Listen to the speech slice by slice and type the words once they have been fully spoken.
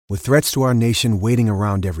With threats to our nation waiting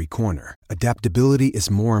around every corner, adaptability is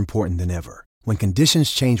more important than ever. When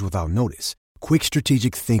conditions change without notice, quick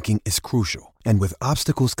strategic thinking is crucial. And with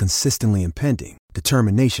obstacles consistently impending,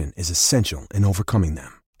 determination is essential in overcoming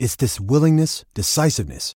them. It's this willingness,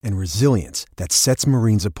 decisiveness, and resilience that sets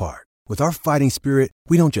Marines apart. With our fighting spirit,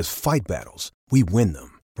 we don't just fight battles, we win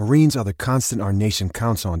them. Marines are the constant our nation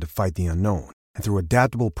counts on to fight the unknown. And through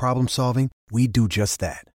adaptable problem solving, we do just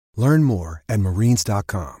that. Learn more at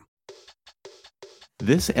marines.com.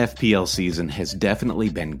 This FPL season has definitely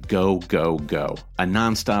been go, go, go. A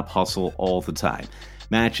nonstop hustle all the time.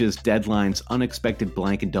 Matches, deadlines, unexpected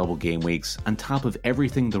blank and double game weeks, on top of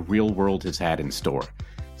everything the real world has had in store.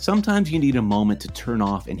 Sometimes you need a moment to turn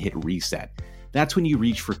off and hit reset. That's when you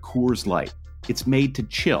reach for Coors Light. It's made to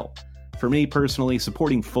chill. For me personally,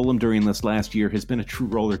 supporting Fulham during this last year has been a true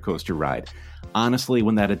roller coaster ride. Honestly,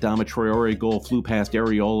 when that Adama Traore goal flew past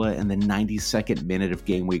Areola in the 92nd minute of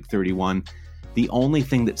game week 31, the only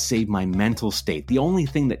thing that saved my mental state, the only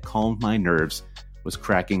thing that calmed my nerves, was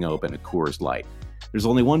cracking open a Coors Light. There's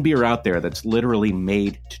only one beer out there that's literally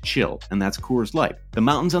made to chill, and that's Coors Light. The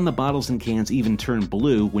mountains on the bottles and cans even turn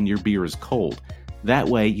blue when your beer is cold. That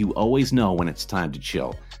way, you always know when it's time to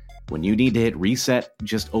chill. When you need to hit reset,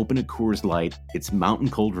 just open a Coors Light. It's mountain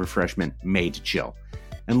cold refreshment made to chill.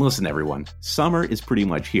 And listen, everyone, summer is pretty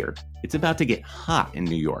much here. It's about to get hot in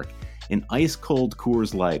New York. An ice-cold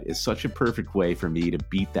Coors Light is such a perfect way for me to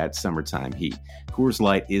beat that summertime heat. Coors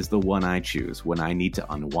Light is the one I choose when I need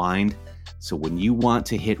to unwind. So when you want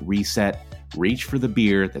to hit reset, reach for the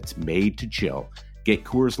beer that's made to chill. Get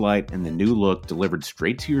Coors Light and the new look delivered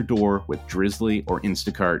straight to your door with Drizzly or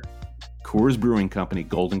Instacart. Coors Brewing Company,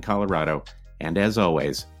 Golden, Colorado. And as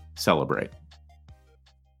always, celebrate.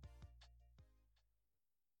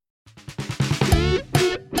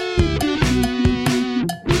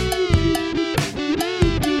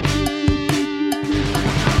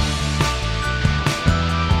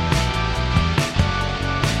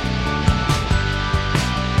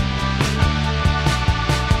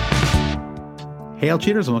 Hey, all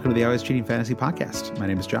cheaters, and welcome to the Always Cheating Fantasy Podcast. My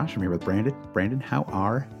name is Josh. I'm here with Brandon. Brandon, how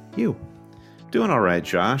are you? Doing all right,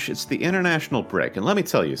 Josh. It's the international break, and let me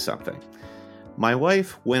tell you something. My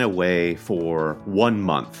wife went away for 1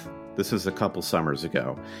 month. This is a couple summers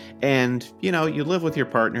ago. And, you know, you live with your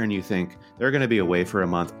partner and you think they're going to be away for a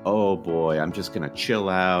month. Oh, boy, I'm just going to chill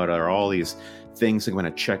out, or all these things I'm going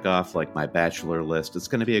to check off, like my bachelor list. It's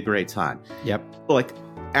going to be a great time. Yep. Like,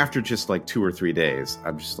 after just like 2 or 3 days,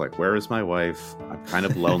 I'm just like, where is my wife? I'm kind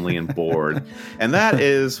of lonely and bored. And that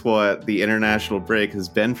is what the international break has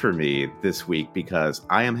been for me this week, because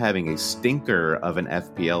I am having a stinker of an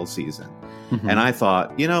FPL season. Mm-hmm. And I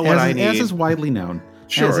thought, you know what I need? As is widely known.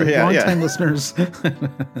 Sure, long-time listeners.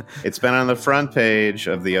 It's been on the front page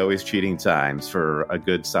of the Always Cheating Times for a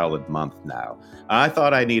good solid month now. I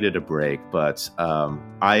thought I needed a break, but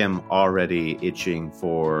I am already itching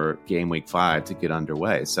for Game Week 5 to get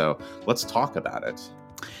underway. So let's talk about it.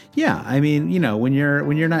 Yeah, I mean, you know, when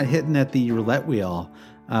you're not hitting at the roulette wheel,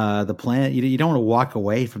 the plan, you don't want to walk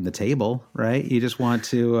away from the table, right? You just want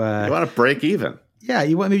to you want to break even. Yeah,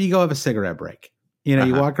 maybe you go have a cigarette break. You know,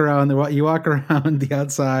 you walk around the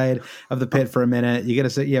outside of the pit for a minute. You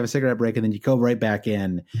have a cigarette break, and then you go right back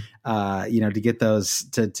in. To get those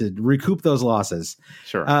to recoup those losses.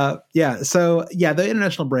 Sure. So the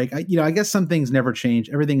international break. I guess some things never change.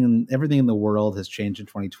 Everything in the world has changed in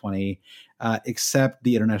 2020, except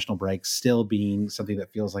the international break still being something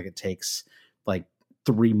that feels like it takes like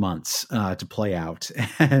 3 months to play out.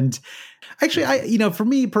 And actually, for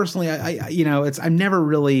me personally, I'm never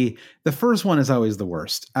really, the first one is always the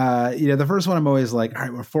worst. The first one I'm always like, all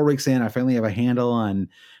right, we're 4 weeks in. I finally have a handle on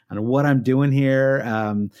what I'm doing here.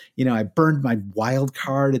 I burned my wild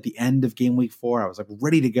card at the end of game week 4. I was like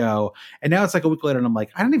ready to go. And now it's like a week later and I'm like,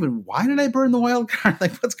 why did I burn the wild card?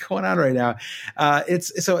 Like, what's going on right now?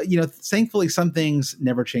 Thankfully some things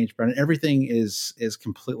never change, Brennan. Everything is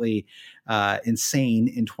completely insane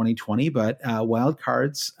in 2020, but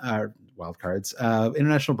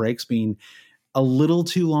international breaks being a little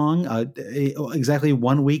too long, exactly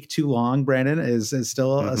 1 week too long, Brandon, is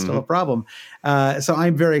still a problem. So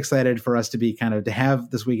I'm very excited for us to be to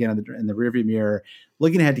have this weekend in the rearview mirror,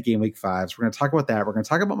 looking ahead to game week 5. So we're going to talk about that. We're going to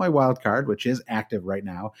talk about my wild card, which is active right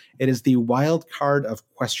now. It is the wild card of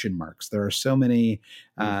question marks. There are so many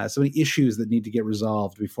So many issues that need to get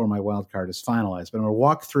resolved before my wild card is finalized. But I'm going to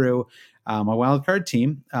walk through my wild card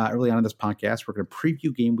team early on in this podcast. We're going to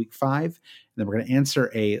preview game week 5, and then we're going to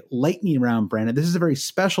answer a lightning round, Brandon. This is a very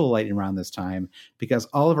special lightning round this time because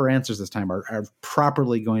all of our answers this time are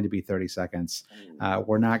properly going to be 30 seconds.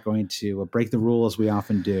 We're not going to break the rule as we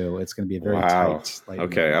often do. It's going to be a very tight lightning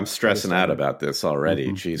round. I'm stressing out about this already.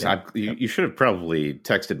 Jeez, yeah. You should have probably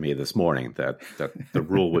texted me this morning that the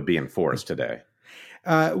rule would be enforced today.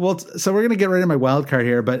 So we're going to get right into my wild card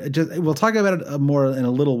here, but we'll talk about it more in a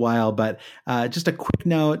little while. But just a quick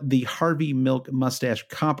note, the Harvey Milk Mustache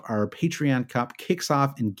Cup, our Patreon Cup, kicks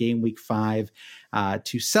off in game week 5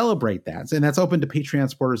 to celebrate that. And that's open to Patreon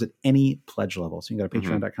supporters at any pledge level. So you can go to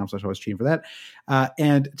patreon.com/alwayscheating for that.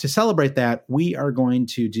 And to celebrate that, we are going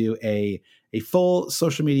to do a full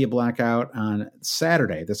social media blackout on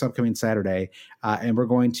Saturday, this upcoming Saturday. And we're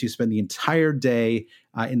going to spend the entire day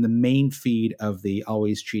in the main feed of the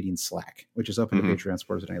Always Cheating Slack, which is open to Patreon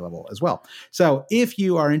supporters at any level as well. So if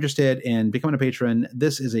you are interested in becoming a patron,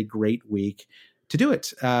 this is a great week to do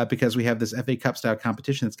it because we have this FA Cup style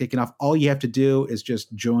competition that's kicking off. All you have to do is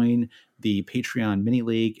just join the Patreon mini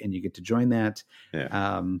league and you get to join that.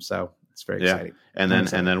 Yeah. So it's very exciting. And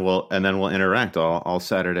then we'll interact all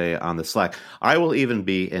Saturday on the Slack. I will even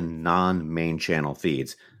be in non-main channel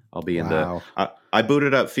feeds. I'll be in I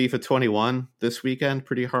booted up FIFA 21 this weekend,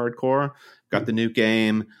 pretty hardcore. Got the new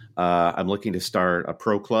game. I'm looking to start a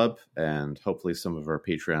pro club, and hopefully some of our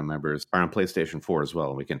Patreon members are on PlayStation 4 as well.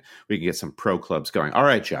 And we can get some pro clubs going. All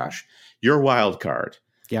right, Josh, your wild card.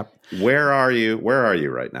 Yep. Where are you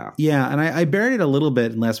right now? Yeah, and I buried it a little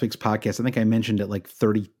bit in last week's podcast. I think I mentioned it like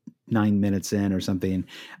 39 minutes in or something,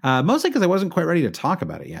 mostly because I wasn't quite ready to talk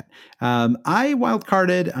about it yet. I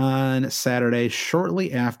wildcarded on Saturday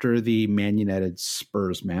shortly after the Man United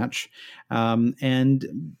Spurs match.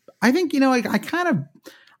 And I think, I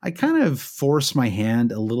kind of forced my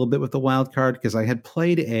hand a little bit with the wild card because I had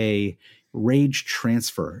played a rage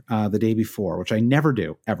transfer the day before, which I never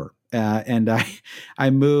do ever. And I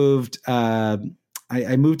moved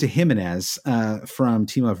I moved to Jimenez from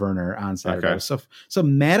Timo Werner on Saturday. Okay. So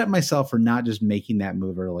mad at myself for not just making that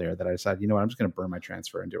move earlier that I decided, I'm just going to burn my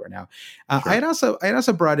transfer and do it now. Sure. I had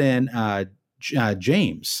also brought in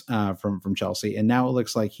James from Chelsea, and now it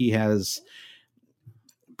looks like he has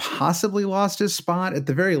possibly lost his spot. At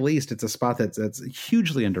the very least, it's a spot that's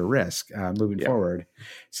hugely under risk moving forward.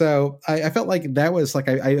 So I felt like that was like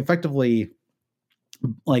I effectively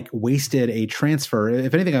wasted a transfer.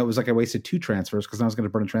 If anything, I was like I wasted 2 transfers because I was going to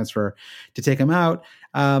burn a transfer to take him out.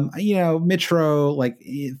 Mitro,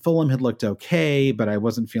 Fulham had looked okay, but I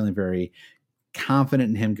wasn't feeling very confident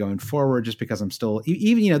in him going forward just because I'm still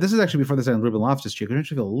even, this is actually before this on Ruben Loftus-Cheek. I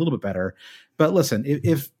actually feel a little bit better. But listen,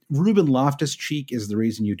 if Ruben Loftus-Cheek is the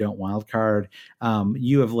reason you don't wildcard,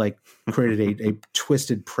 you have created a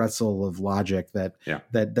twisted pretzel of logic that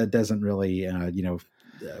doesn't really,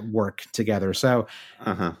 work together. So,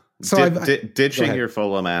 ditching your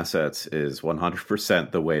Fulham assets is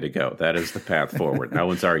 100% the way to go. That is the path forward. No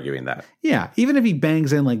one's arguing that. Yeah. Even if he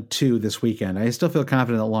bangs in 2 this weekend, I still feel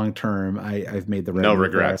confident that long term I've made the right no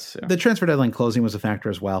regrets. Yeah. The transfer deadline closing was a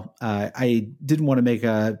factor as well. I didn't want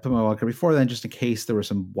to put my wildcard before then, just in case there were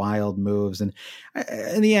some wild moves. And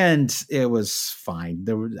in the end, it was fine.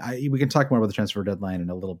 We can talk more about the transfer deadline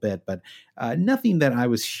in a little bit, but nothing that I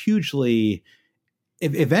was hugely.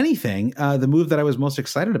 If anything, the move that I was most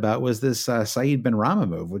excited about was this Saeed Benrahma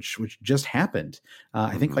move, which just happened.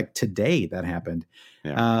 I think today that happened.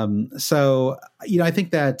 Yeah. I think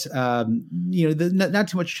that not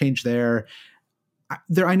too much change there.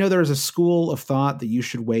 I know there is a school of thought that you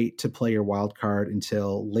should wait to play your wild card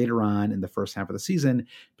until later on in the first half of the season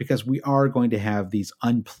because we are going to have these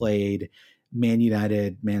unplayed Man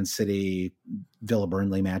United, Man City, Villa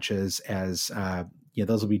Burnley matches as.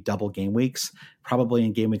 Those will be double game weeks, probably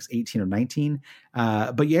in game weeks 18 or 19.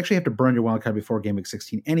 But you actually have to burn your wild card before game week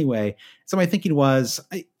 16 anyway. So my thinking was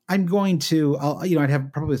I'm going to, I'd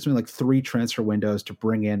have probably something 3 transfer windows to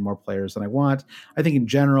bring in more players than I want. I think in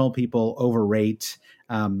general, people overrate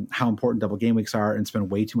how important double game weeks are and spend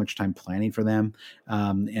way too much time planning for them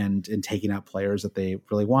and taking out players that they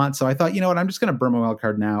really want. So I thought, I'm just going to burn my wild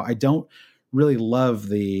card now. I don't really love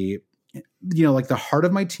the heart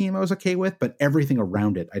of my team I was okay with, but everything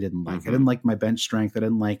around it I didn't like. I didn't like my bench strength. I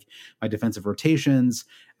didn't like my defensive rotations.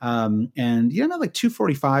 And I'm at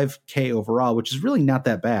 245K overall, which is really not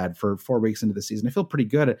that bad for 4 weeks into the season. I feel pretty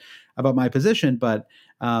good about my position, but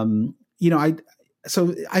I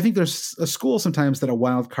think there's a school sometimes that a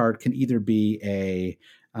wild card can either be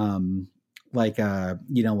like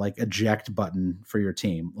eject button for your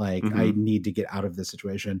team. Like I need to get out of this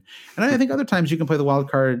situation. And I think other times you can play the wild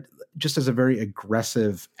card just as a very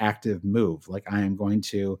aggressive, active move. Like I am going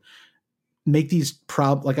to make these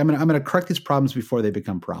I'm going to correct these problems before they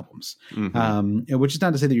become problems. Which is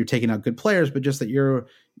not to say that you're taking out good players, but just that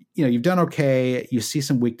you've done okay. You see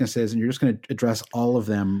some weaknesses and you're just going to address all of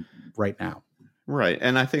them right now. Right.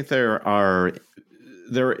 And I think there are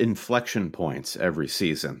inflection points every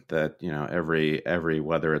season that, every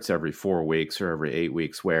whether it's every 4 weeks or every 8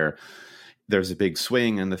 weeks where there's a big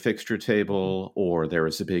swing in the fixture table or there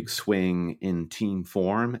is a big swing in team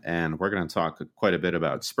form. And we're going to talk quite a bit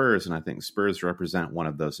about Spurs. And I think Spurs represent one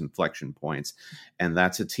of those inflection points. And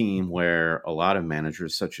that's a team where a lot of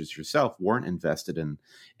managers such as yourself weren't invested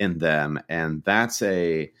in them. And that's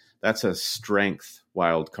a strength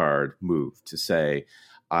wild card move to say,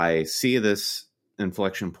 I see this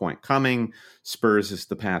inflection point coming. Spurs is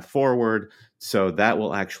the path forward. So that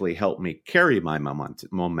will actually help me carry my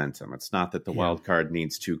momentum. It's not that the wild card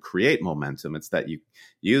needs to create momentum. It's that you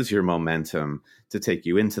use your momentum to take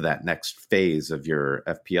you into that next phase of your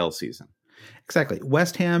FPL season. Exactly.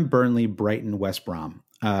 West Ham, Burnley, Brighton, West Brom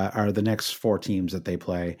are the next 4 teams that they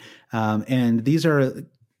play. And these are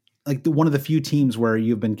like one of the few teams where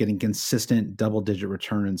you've been getting consistent double-digit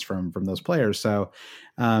returns from those players. So,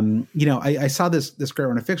 I saw this great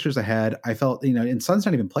run of fixtures ahead. I felt, and Sun's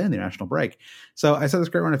not even playing the national break. So I saw this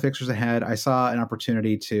great run of fixtures ahead. I saw an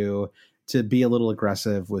opportunity to be a little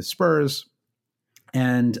aggressive with Spurs.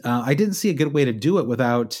 And I didn't see a good way to do it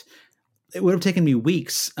without – it would have taken me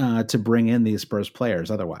weeks to bring in these Spurs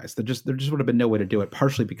players otherwise. There just would have been no way to do it,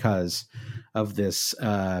 partially because of this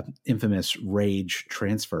infamous rage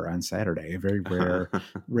transfer on Saturday, a very rare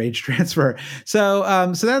rage transfer. So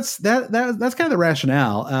that's kind of the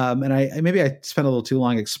rationale. And I maybe I spent a little too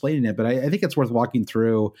long explaining it, but I think it's worth walking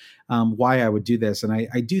through why I would do this. And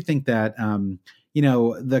I do think that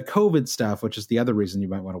the COVID stuff, which is the other reason you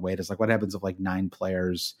might want to wait, is like what happens if like 9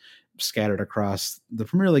 players scattered across the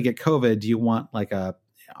Premier League get COVID? Do you want like a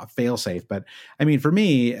fail safe? But I mean, for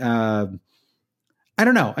me, I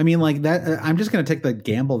don't know. I mean, like that, I'm just going to take the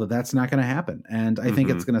gamble that that's not going to happen. And I think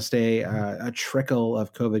it's going to stay a trickle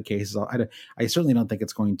of COVID cases. I certainly don't think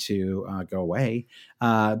it's going to go away.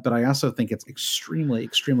 But I also think it's extremely,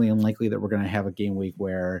 extremely unlikely that we're going to have a game week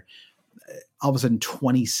where all of a sudden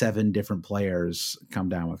 27 different players come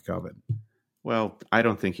down with COVID. Well, I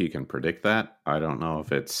don't think you can predict that. I don't know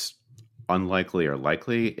if it's unlikely or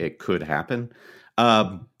likely. It could happen.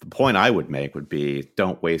 The point I would make would be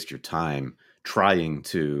don't waste your time trying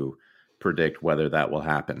to predict whether that will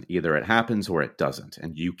happen. Either it happens or it doesn't,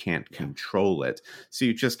 and you can't control it. So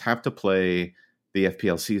you just have to play the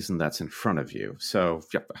FPL season that's in front of you. So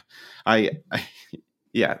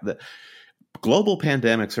the global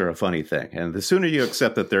pandemics are a funny thing, and the sooner you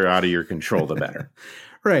accept that they're out of your control, the better.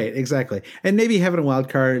 Right, exactly. And maybe having a wild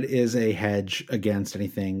card is a hedge against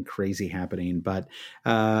anything crazy happening, but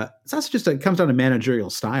it's also just it comes down to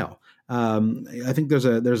managerial style. I think there's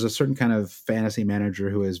a certain kind of fantasy manager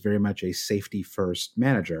who is very much a safety first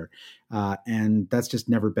manager, and that's just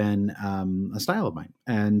never been a style of mine.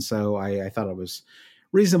 And so I thought it was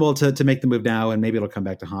reasonable to make the move now, and maybe it'll come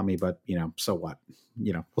back to haunt me. But so what?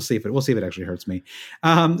 We'll see if it actually hurts me.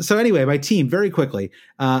 So anyway, my team very quickly.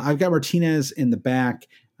 I've got Martinez in the back.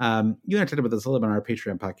 You and I talked about this a little bit on our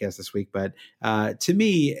Patreon podcast this week, but to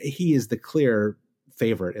me, he is the clear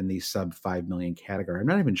favorite in the sub 5 million category. I'm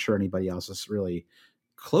not even sure anybody else is really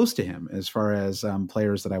close to him as far as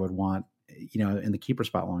players that I would want, in the keeper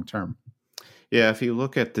spot long term. Yeah, if you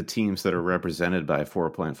look at the teams that are represented by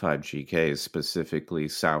 4.5 GKs, specifically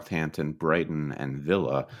Southampton, Brighton, and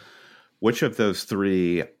Villa, which of those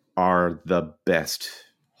 3 are the best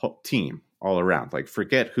team all around? Like,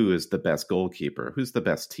 forget who is the best goalkeeper, who's the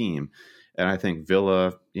best team. And I think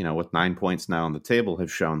Villa, with 9 points now on the table,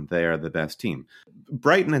 have shown they are the best team.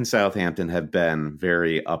 Brighton and Southampton have been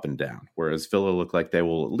very up and down, whereas Villa look like they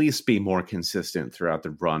will at least be more consistent throughout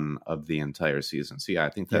the run of the entire season. So, yeah, I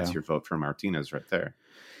think that's your vote for Martinez right there.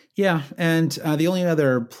 Yeah, and the only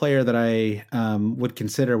other player that I would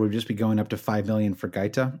consider would just be going up to 5 million for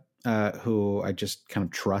Gaeta, who I just kind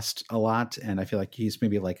of trust a lot, and I feel like he's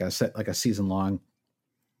maybe like a season long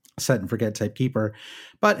set and forget type keeper.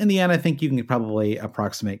 But in the end, I think you can probably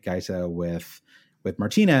approximate Gaeta with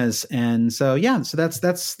Martinez. And so, so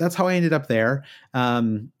that's how I ended up there.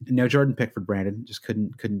 No Jordan Pickford, Brandon, just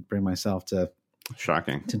couldn't bring myself to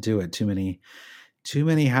shocking to do it. Too many too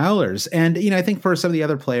many howlers. And, I think for some of the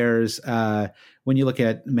other players, when you look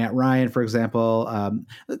at Matt Ryan, for example, a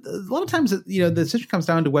lot of times, the decision comes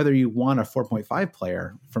down to whether you want a 4.5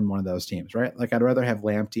 player from one of those teams, right? Like I'd rather have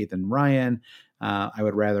Lamptey than Ryan. I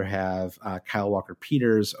would rather have Kyle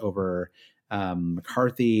Walker-Peters over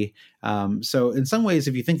McCarthy. So in some ways,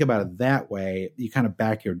 if you think about it that way, you kind of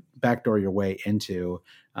backdoor your way into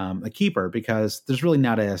a keeper, because there's really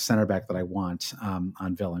not a center back that I want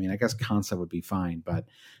on Villa. I mean, I guess Konsa would be fine, but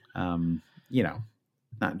not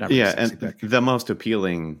really. Yeah, and the most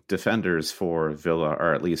appealing defenders for Villa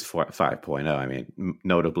are at least 5.0. I mean,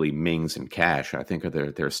 notably Mings and Cash, I think are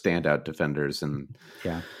their standout defenders. And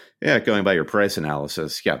yeah, going by your price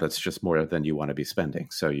analysis, that's just more than you want to be spending.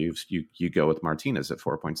 So you go with Martinez at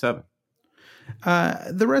 4.7.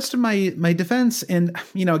 The rest of my defense, and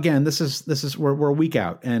again, this is we're a week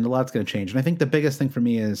out, and a lot's going to change. And I think the biggest thing for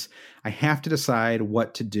me is I have to decide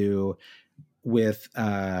what to do with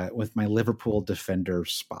my Liverpool defender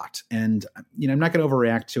spot. And I'm not going to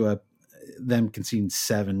overreact to them conceding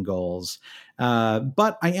 7 goals,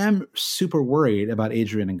 but I am super worried about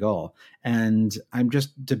Adrian in goal, and I'm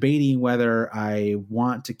just debating whether I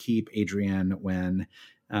want to keep Adrian when.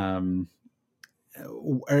 Or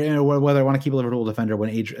whether I want to keep a Liverpool defender when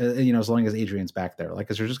as long as Adrian's back there, like,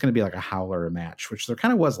 because there's just going to be like a howler match, which there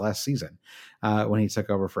kind of was last season when he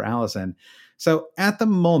took over for Alisson. So at the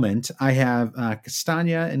moment, I have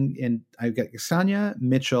Castagna and I've got Castagna,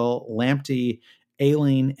 Mitchell, Lamptey,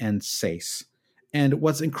 Ayling, and Sace. And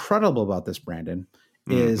what's incredible about this, Brandon,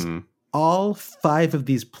 is all 5 of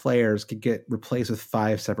these players could get replaced with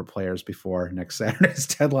 5 separate players before next Saturday's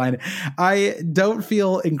deadline. I don't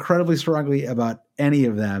feel incredibly strongly about any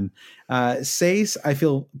of them. Sace, I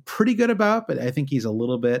feel pretty good about, but I think he's a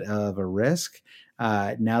little bit of a risk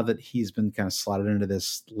now that he's been kind of slotted into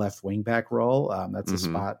this left wing back role. That's a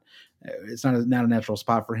spot. It's not a natural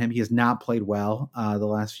spot for him. He has not played well the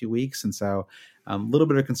last few weeks, and so a little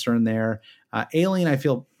bit of concern there. Ayling, I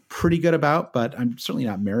feel pretty good about, but I'm certainly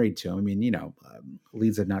not married to him. I mean,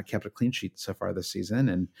 Leeds have not kept a clean sheet so far this season,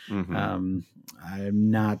 and I'm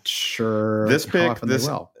not sure this how pick, often they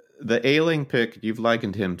will. The Ayling pick, you've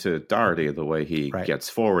likened him to Doherty the way he gets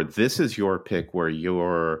forward. This is your pick where you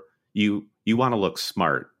want to look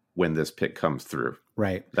smart when this pick comes through.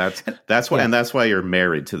 Right. That's why, and that's why you're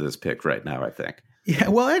married to this pick right now, I think. Yeah,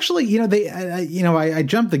 well, actually, I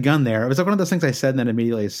jumped the gun there. It was like one of those things I said, and then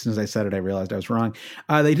immediately, as soon as I said it, I realized I was wrong.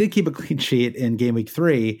 They did keep a clean sheet in game week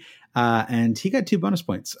 3, and he got 2 bonus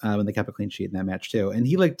points when they kept a clean sheet in that match too. And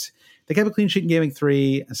they kept a clean sheet in game week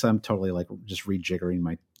 3, so I'm totally like just rejiggering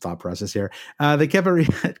my thought process here. They kept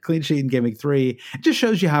a clean sheet in game week 3. It just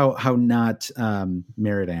shows you how not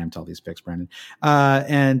married I am to all these picks, Brandon.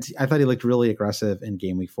 And I thought he looked really aggressive in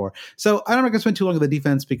game week 4. So I'm not going to spend too long on the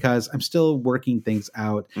defense because I'm still working things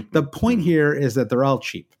out. The point here is that they're all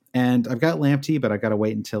cheap. And I've got Lamptey, but I've got to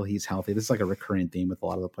wait until he's healthy. This is like a recurring theme with a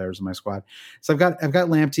lot of the players in my squad. So I've got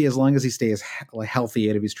Lamptey as long as he stays healthy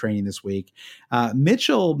out of his training this week.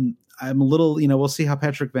 Mitchell, I'm a little, we'll see how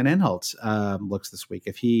Patrick Van Aanholt looks this week.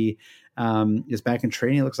 If he is back in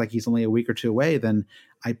training, it looks like he's only a week or 2 away, then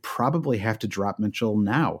I probably have to drop Mitchell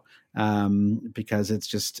now because it's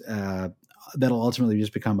just that'll ultimately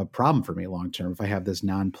just become a problem for me long term if I have this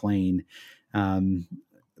non-playing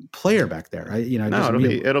player back there.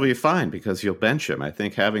 It'll be fine because you'll bench him. I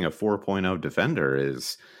think having a 4.0 defender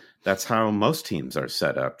that's how most teams are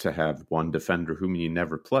set up, to have one defender whom you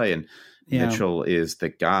never play. And Mitchell is the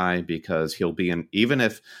guy because he'll be in, even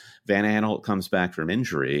if Van Aanholt comes back from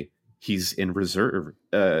injury, he's in reserve.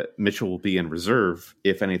 Mitchell will be in reserve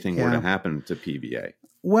if anything were to happen to PVA.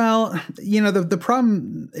 Well, the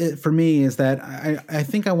problem for me is that I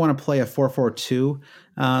think I want to play a 4-4-2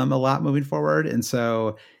 a lot moving forward. And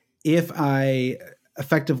so if I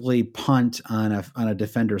effectively punt on a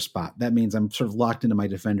defender spot, that means I'm sort of locked into my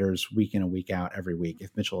defenders week in and week out every week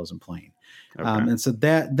if Mitchell isn't playing. Okay. And so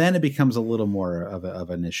then it becomes a little more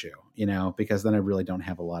of an issue, because then I really don't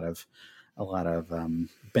have a lot of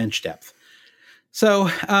bench depth. So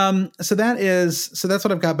that's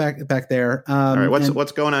what I've got back there. All right,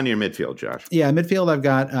 what's going on in your midfield, Josh? Yeah, midfield I've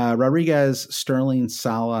got Rodriguez, Sterling,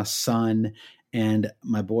 Salah, Son, and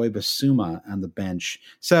my boy Basuma on the bench.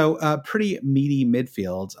 So pretty meaty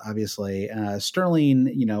midfield, obviously. Sterling,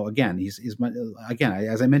 again,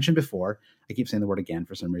 as I mentioned before, I keep saying the word again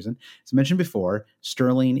for some reason. As I mentioned before,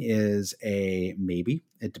 Sterling is a maybe.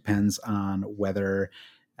 It depends on whether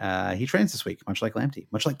he trains this week, much like Lamptey,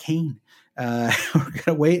 much like Kane. We're going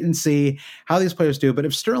to wait and see how these players do. But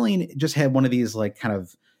if Sterling just had one of these like kind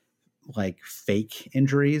of like fake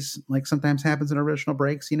injuries, like sometimes happens in original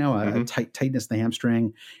breaks, a tightness in the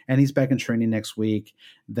hamstring, and he's back in training next week,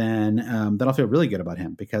 then I'll feel really good about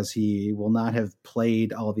him because he will not have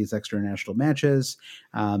played all of these extra international matches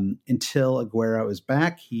until Aguero is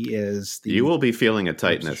back. You will be feeling a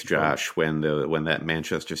tightness, Josh, when that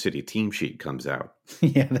Manchester City team sheet comes out.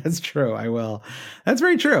 Yeah, that's true. I will. That's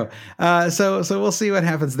very true. So we'll see what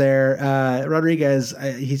happens there. Rodriguez,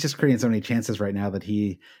 he's just creating so many chances right now that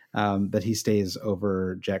he stays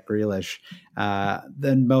over Jack Grealish.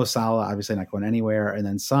 Then Mo Salah obviously not going anywhere, and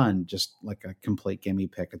then Son just like a complete gimme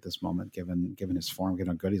pick at this moment, given his form,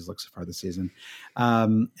 given how good he's looked so far this season.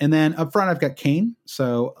 And then up front, I've got Kane.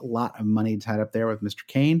 So a lot of money tied up there with Mr.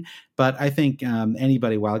 Kane, but I think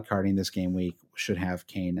anybody wildcarding this game week should have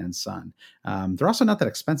Kane and Son. They're also not that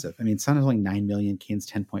expensive. I mean, Son is only 9 million, Kane's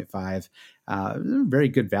 10.5. Very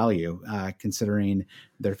good value considering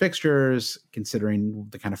their fixtures, considering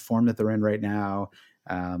the kind of form that they're in right now.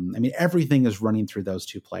 I mean, everything is running through those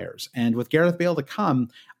two players. And with Gareth Bale to come,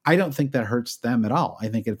 I don't think that hurts them at all. I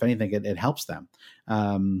think if anything, it helps them.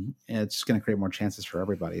 It's just going to create more chances for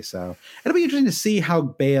everybody. So it'll be interesting to see how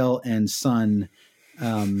Bale and Son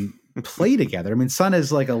play together. I mean, Son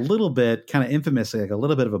is like a little bit, kind of infamously, like a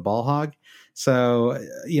little bit of a ball hog. So,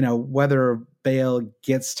 whether Bale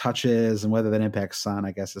gets touches and whether that impacts Son,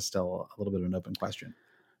 I guess is still a little bit of an open question.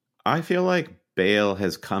 I feel like Bale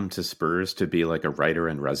has come to Spurs to be like a writer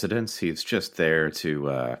in residence. He's just there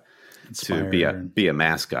to be a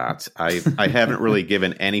mascot. I haven't really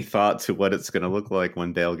given any thought to what it's going to look like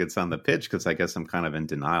when Bale gets on the pitch, because I guess I'm kind of in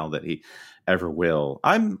denial that he ever will.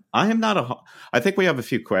 I think we have a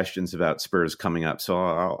few questions about Spurs coming up, so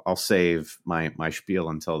I'll save my spiel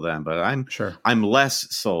until then. But I'm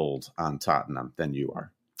less sold on Tottenham than you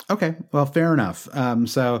are. Okay, well, fair enough.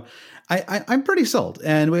 So I'm pretty sold,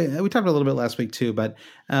 and we talked a little bit last week too, but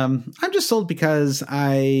I'm just sold because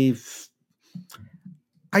I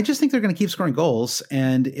just think they're going to keep scoring goals,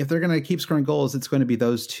 and if they're going to keep scoring goals, it's going to be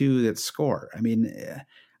those two that score. I mean,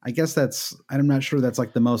 I guess I'm not sure that's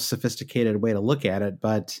like the most sophisticated way to look at it,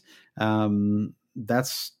 but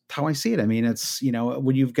that's how I see it. I mean, it's,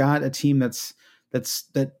 when you've got a team that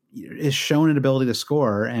is shown an ability to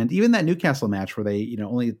score, and even that Newcastle match where they,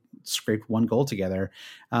 only scraped one goal together,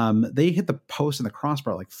 they hit the post and the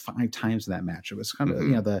crossbar like 5 times in that match. It was kind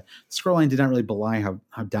of, the scoreline did not really belie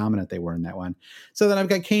how dominant they were in that one. So then I've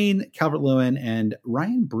got Kane, Calvert-Lewin, and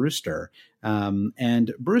Ryan Brewster.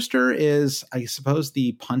 And Brewster is, I suppose,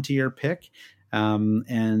 the puntier pick.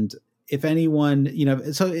 And if anyone,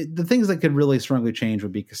 the things that could really strongly change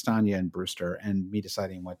would be Castagna and Brewster, and me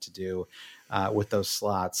deciding what to do with those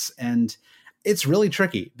slots. And it's really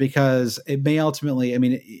tricky because it may ultimately, I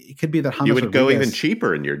mean, it could be that James you would go even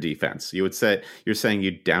cheaper in your defense. You're saying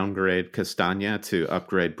you downgrade Castagna to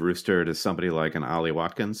upgrade Brewster to somebody like an Ollie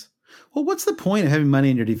Watkins? Well, what's the point of having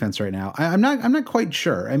money in your defense right now? I'm not quite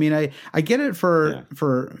sure. I mean, I get it for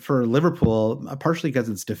Liverpool, partially because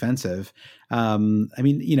it's defensive. I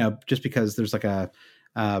mean, just because there's like a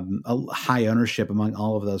high ownership among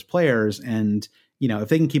all of those players, and if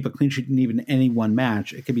they can keep a clean sheet in even any one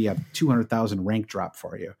match, it could be a 200,000 rank drop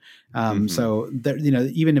for you. So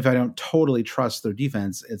even if I don't totally trust their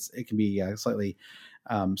defense, it can be a slightly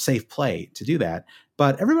safe play to do that.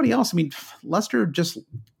 But everybody else, I mean, Leicester just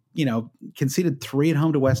conceded 3 at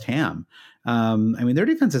home to West Ham. I mean, their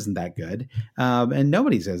defense isn't that good, and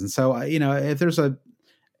nobody's is. And so,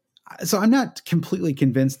 so I'm not completely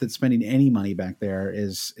convinced that spending any money back there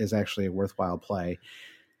is actually a worthwhile play.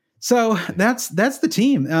 So that's the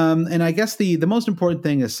team. And I guess the most important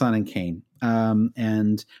thing is Son and Kane,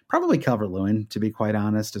 and probably Calvert-Lewin, to be quite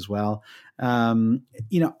honest, as well.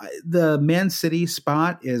 The Man City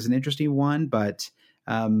spot is an interesting one, but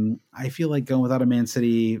I feel like going without a Man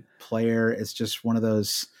City player is just one of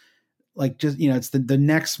those, like, just, it's the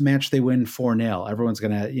next match they win 4-0. Everyone's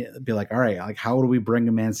going to be like, all right, like, how do we bring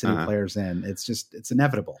a Man City players in? It's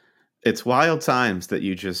inevitable. It's wild times that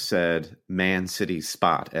you just said Man City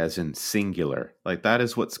spot as in singular. Like, that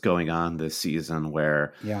is what's going on this season,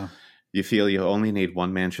 where you feel you only need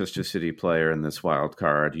one Manchester City player in this wild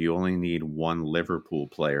card. You only need one Liverpool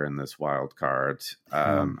player in this wild card. It's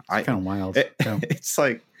kind of wild. It's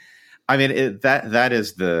like, I mean, that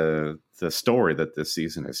is the story that this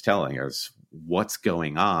season is telling us, what's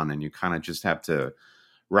going on, and you kind of just have to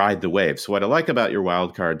ride the wave. So what I like about your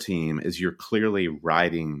wild card team is you're clearly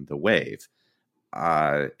riding the wave.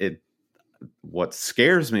 What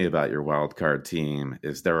scares me about your wild card team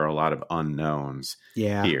is there are a lot of unknowns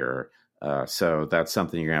here. So that's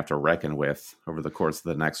something you're gonna have to reckon with over the course of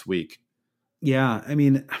the next week. Yeah, I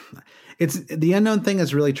mean, it's the unknown thing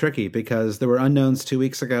is really tricky because there were unknowns 2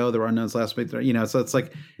 weeks ago, there were unknowns last week. So it's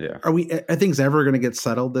like, Yeah. Are things ever going to get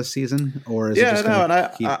settled this season, or is it just no, going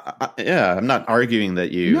to keep? I'm not arguing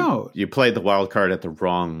that you played the wild card at the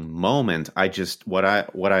wrong moment. I just I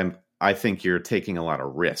think you're taking a lot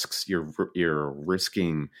of risks. You're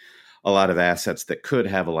risking a lot of assets that could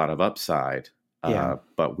have a lot of upside,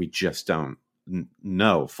 but we just don't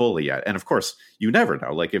know fully yet. And of course, you never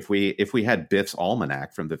know. Like if we had Biff's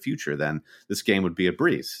almanac from the future, then this game would be a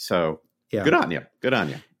breeze. So good on you.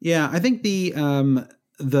 Yeah, I think it's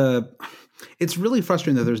really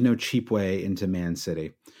frustrating that there's no cheap way into Man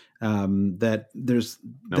City. That there's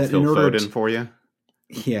no Phil Foden for you.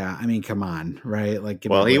 Yeah, I mean, come on, right? Like,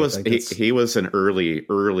 he was an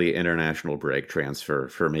early international break transfer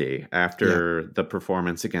for me after the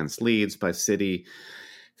performance against Leeds by City.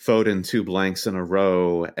 Foden 2 blanks in a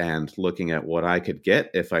row, and looking at what I could get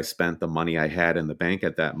if I spent the money I had in the bank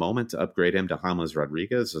at that moment to upgrade him to James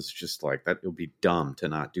Rodriguez, is just like, that would be dumb to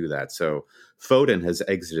not do that. So Foden has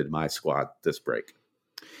exited my squad this break.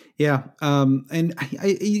 Yeah. And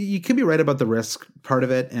you could be right about the risk part of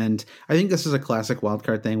it. And I think this is a classic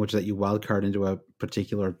wildcard thing, which is that you wildcard into a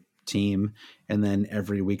particular team, and then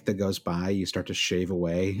every week that goes by, you start to shave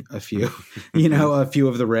away a few, a few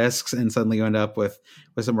of the risks, and suddenly you end up with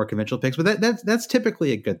some more conventional picks. But that's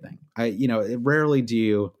typically a good thing. Rarely do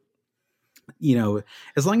you,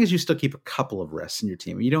 as long as you still keep a couple of risks in your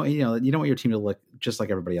team. You don't want your team to look just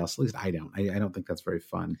like everybody else. At least I don't. I don't think that's very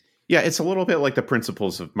fun. Yeah, it's a little bit like the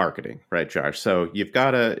principles of marketing, right, Josh? So you've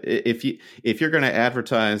got to, if you're going to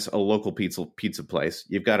advertise a local pizza place,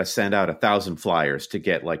 you've got to send out 1,000 flyers to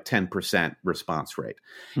get like 10% response rate.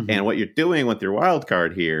 Mm-hmm. And what you're doing with your wild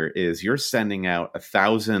card here is you're sending out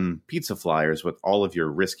 1,000 pizza flyers with all of your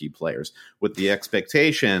risky players, with the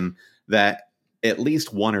expectation that at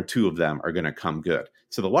least 1 or 2 of them are going to come good.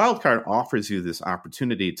 So the wild card offers you this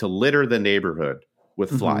opportunity to litter the neighborhood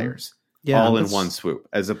with flyers. All in one swoop,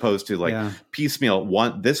 as opposed to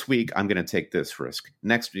piecemeal. This week I'm going to take this risk.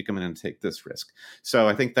 Next week I'm going to take this risk. So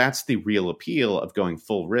I think that's the real appeal of going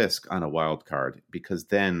full risk on a wild card, because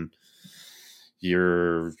then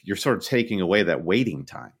you're sort of taking away that waiting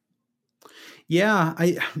time. Yeah,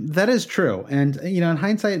 that is true. And, in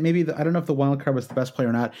hindsight, maybe I don't know if the wild card was the best player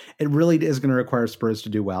or not. It really is going to require Spurs to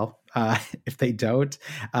do well. If they don't,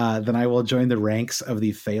 then I will join the ranks of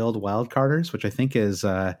the failed wild carders, which I think is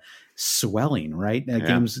swelling, right?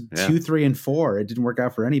 Games 2, 3, and 4. It didn't work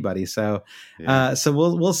out for anybody. So, so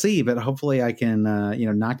we'll see. But hopefully I can,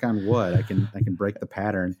 knock on wood, I can break the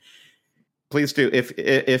pattern. Please do. If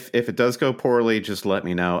it does go poorly, just let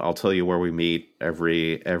me know. I'll tell you where we meet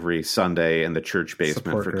every Sunday in the church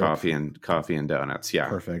basement for coffee and donuts. Yeah.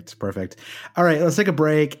 Perfect. All right, let's take a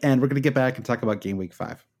break, and we're going to get back and talk about game week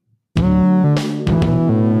 5.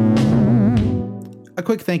 A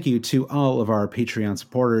quick thank you to all of our Patreon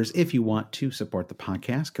supporters. If you want to support the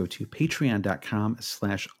podcast, go to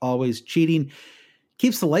patreon.com/alwayscheating.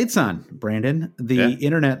 Keeps the lights on, Brandon. The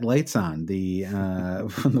internet lights on. The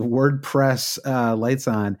WordPress lights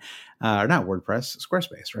on. Or not WordPress,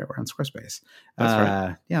 Squarespace, right? We're on Squarespace. That's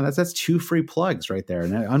right. Yeah, that's 2 free plugs right there.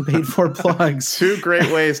 Unpaid for plugs. 2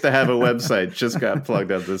 great ways to have a website just got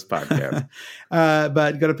plugged on this podcast.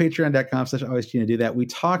 But go to patreon.com/alwayscheating to do that. We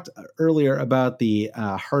talked earlier about the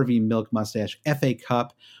Harvey Milk Mustache FA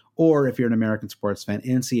Cup, or if you're an American sports fan,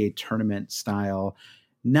 NCAA tournament style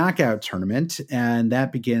knockout tournament, and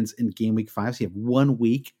that begins in game week 5. So you have 1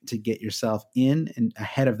 week to get yourself in and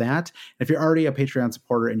ahead of that. And if you're already a Patreon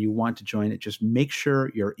supporter and you want to join it, just make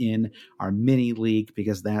sure you're in our mini league,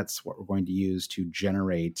 because that's what we're going to use to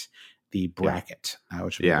generate the bracket,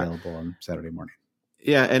 which will be available on Saturday morning.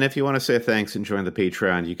 Yeah, and if you want to say thanks and join the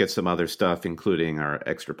Patreon, you get some other stuff, including our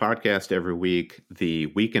extra podcast every week, the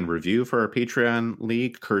weekend review for our Patreon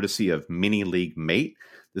league, courtesy of Mini League Mate.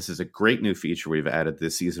 This is a great new feature we've added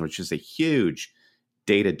this season, which is a huge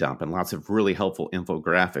data dump and lots of really helpful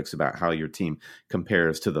infographics about how your team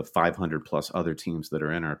compares to the 500 plus other teams that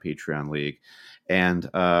are in our Patreon league, and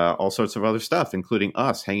all sorts of other stuff, including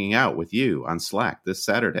us hanging out with you on Slack this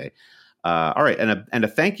Saturday. All right, and a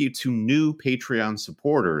thank you to new Patreon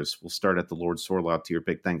supporters. We'll start at the Lord Sorlaw tier.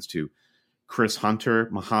 Big thanks to Chris Hunter,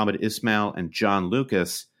 Muhammad Ismail, and John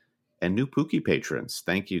Lucas. And new Pookie patrons.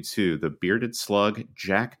 Thank you to the Bearded Slug,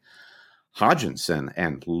 Jack Hodginson,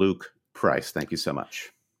 and Luke Price. Thank you so much.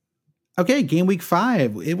 Okay, game week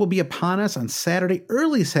 5. It will be upon us on Saturday,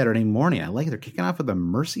 early Saturday morning. I like it. They're kicking off with a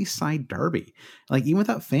Merseyside derby. Like, even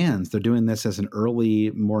without fans, they're doing this as an early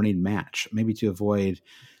morning match, maybe to avoid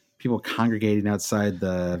people congregating outside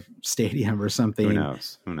the stadium or something. Who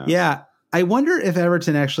knows? Yeah. I wonder if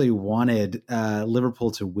Everton actually wanted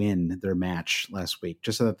Liverpool to win their match last week,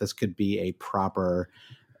 just so that this could be a proper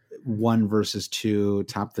 1 versus 2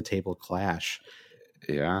 top of the table clash.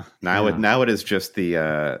 Yeah. Now it is just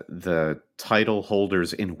the title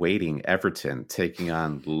holders in waiting, Everton, taking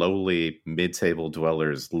on lowly mid-table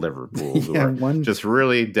dwellers Liverpool, who are just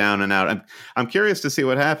really down and out. I'm curious to see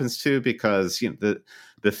what happens too, because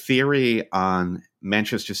the theory on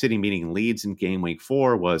Manchester City meeting Leeds in game week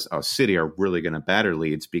 4 was, City are really going to batter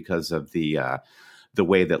Leeds because of the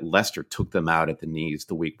way that Leicester took them out at the knees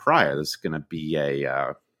the week prior. This is going to be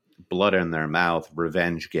a blood in their mouth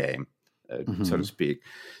revenge game. So to speak.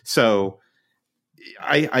 So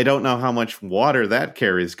I don't know how much water that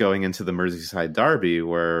carries going into the Merseyside derby,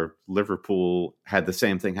 where Liverpool had the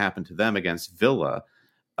same thing happen to them against Villa.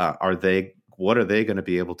 What are they going to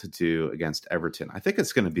be able to do against Everton? I think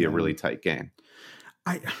it's going to be a really tight game.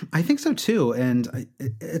 I think so too. And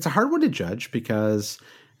it's a hard one to judge because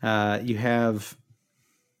you have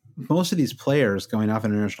most of these players going off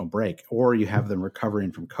an international break, or you have them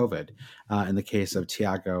recovering from COVID. In the case of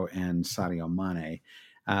Thiago and Sadio Mane,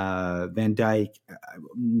 Van Dijk,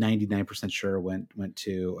 99% sure went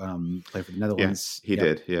to play for the Netherlands. Yeah, he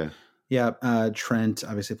did. Yeah. Yeah. Trent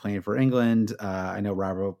obviously playing for England. I know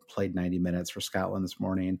Robbo played 90 minutes for Scotland this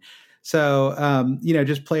morning. So,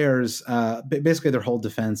 just players, basically their whole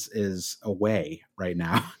defense is away right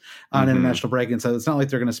now on international break. And so it's not like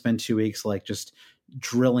they're going to spend 2 weeks like just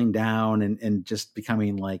drilling down and just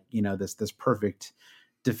becoming like, this perfect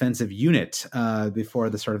defensive unit before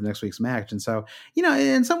the start of next week's match. And so,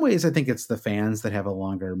 in some ways, I think it's the fans that have a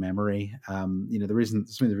longer memory.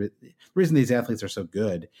 The reason these athletes are so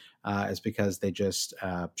good is because they just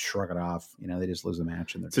shrug it off. They just lose a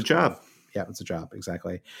match and it's a job. Yeah, it's a job.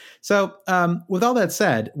 Exactly. So with all that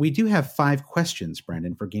said, we do have 5 questions,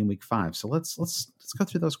 Brandon, for game week 5. So let's go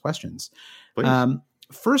through those questions.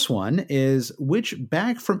 First one is, which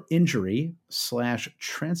back from injury /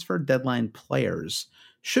 transfer deadline players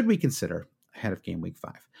should we consider ahead of game week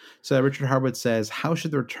 5? So Richard Harwood says, how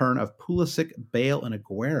should the return of Pulisic, Bale, and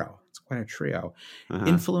Aguero, it's quite a trio,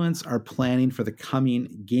 influence our planning for the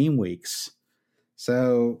coming game weeks?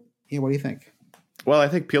 So, what do you think? Well, I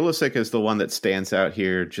think Pulisic is the one that stands out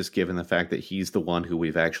here, just given the fact that he's the one who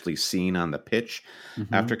we've actually seen on the pitch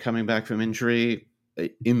after coming back from injury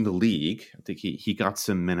in the league. I think he got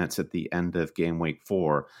some minutes at the end of game week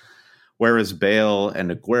 4, whereas Bale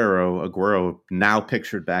and Aguero now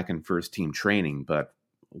pictured back in first team training. But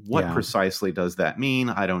what precisely does that mean?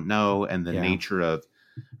 I don't know. And the nature of,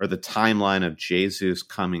 or the timeline of Jesus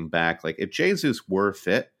coming back, like if Jesus were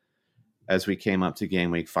fit as we came up to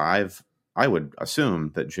game week 5, I would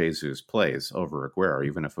assume that Jesus plays over Aguero,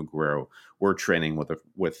 even if Aguero were training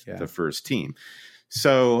with the first team.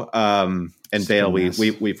 So, and Bale,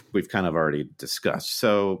 we've kind of already discussed.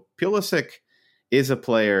 So Pulisic is a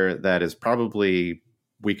player that is probably,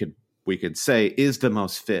 we could say, is the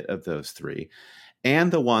most fit of those 3,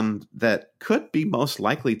 and the one that could be most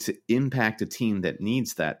likely to impact a team that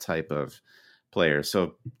needs that type of player.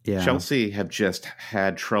 So Chelsea have just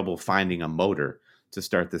had trouble finding a motor to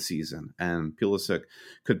start the season, and Pulisic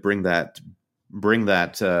could bring that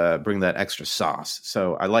extra sauce.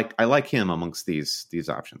 So I like him amongst these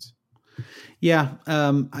options. Yeah,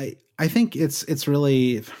 I think it's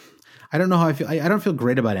really, I don't know how I feel. I don't feel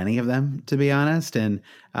great about any of them, to be honest. And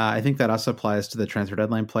I think that also applies to the transfer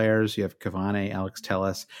deadline players. You have Cavani, Alex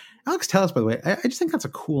Telles. Alex Telles, by the way, I just think that's a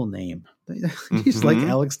cool name. He's like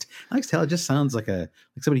Alex Telles. Just sounds like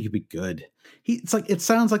somebody who'd be good. It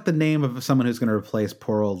sounds like the name of someone who's going to replace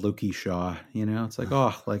poor old Lukey Shaw. It's like,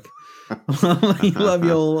 you love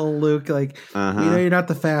you, old Luke. Like, you're not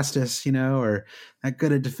the fastest, or not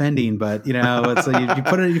good at defending, but it's like you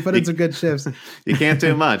put in some good shifts. You can't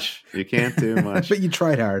do much. But you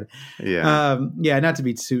tried hard. Yeah. Not to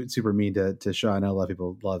be super mean to Shaw. I know a lot of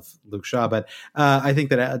people love Luke Shaw, but I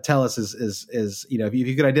think that Telles is if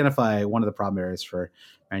you could identify one of the problem areas for,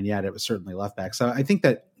 and yet it was certainly left back. So I think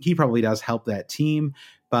that he probably does help that team,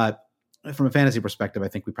 but from a fantasy perspective, I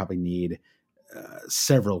think we probably need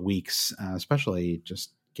several weeks, especially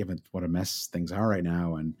just given what a mess things are right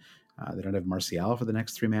now. And they don't have Martial for the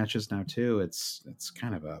next 3 matches now too. It's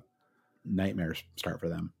kind of a nightmare start for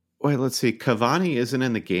them. Wait, let's see. Cavani isn't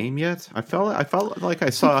in the game yet. I felt like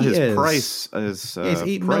I saw his price as he's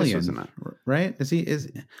 8 million, right?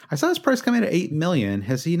 I saw his price come in at 8 million.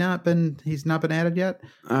 Has he not been? He's not been added yet.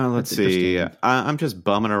 Let's see. I'm just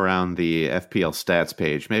bumming around the FPL stats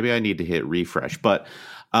page. Maybe I need to hit refresh, but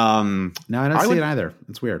no, I don't see it either.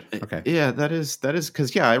 It's weird. Okay, yeah, that is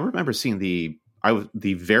because I remember seeing the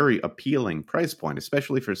very appealing price point,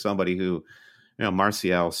 especially for somebody who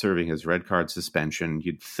Martial serving his red card suspension.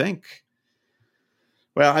 You'd think,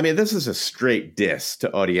 well, I mean, this is a straight diss to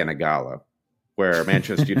Odiana Gallo, where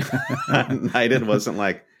Manchester United wasn't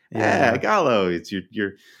like, Gallo, it's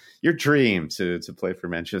your dream to play for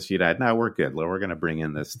Manchester United. Now we're good. We're going to bring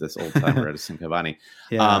in this old timer Edison Cavani.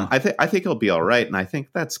 I think he'll be all right, and I think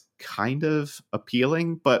that's kind of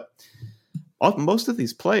appealing. But most of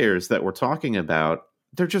these players that we're talking about,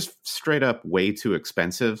 they're just straight up way too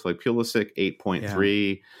expensive. Like Pulisic,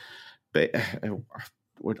 8.3.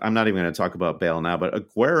 I'm not even going to talk about Bale now, but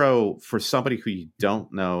Aguero, for somebody who you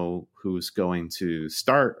don't know who's going to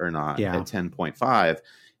start or not at 10.5,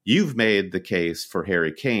 you've made the case for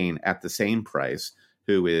Harry Kane at the same price,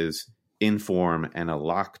 who is in form and a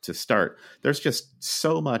lock to start. There's just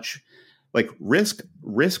so much like risk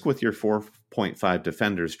with your 4.5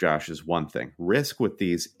 defenders, Josh, is one thing. Risk with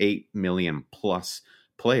these 8 million plus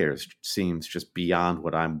players seems just beyond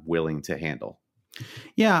what I'm willing to handle.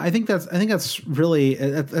 Yeah, I think that's really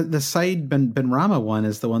the Said Benrahma one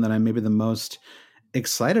is the one that I'm maybe the most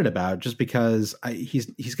excited about, just because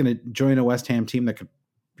he's going to join a West Ham team that could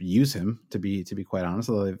use him, to be quite honest.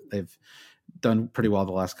 Although they've done pretty well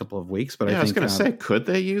the last couple of weeks, but I was going to say, could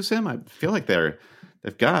they use him? I feel like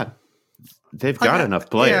they've got enough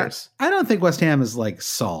players. Yeah, I don't think West Ham is like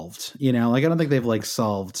solved. I don't think they've like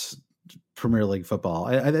solved Premier League football.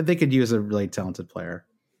 They could use a really talented player.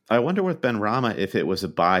 I wonder with Benrahma if it was a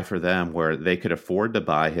buy for them where they could afford to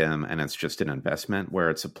buy him and it's just an investment, where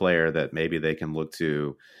it's a player that maybe they can look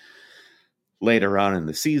to later on in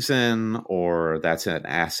the season, or that's an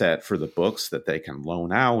asset for the books that they can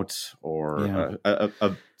loan out, or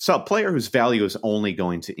a player whose value is only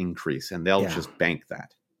going to increase and they'll just bank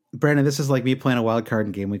that. Brandon, this is like me playing a wild card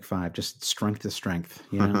in game week 5, just strength to strength.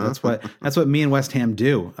 That's what me and West Ham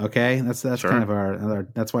do. Okay. That's sure. Kind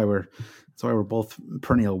of that's why we're both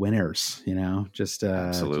perennial winners,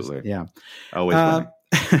 Absolutely. Always winning.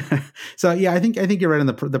 So I think you're right on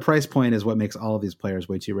the price point is what makes all of these players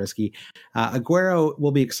way too risky. Aguero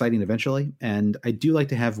will be exciting eventually, and I do like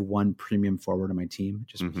to have one premium forward on my team,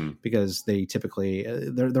 just because they typically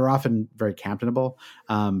they're often very captainable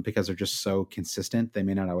because they're just so consistent. They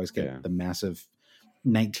may not always get the massive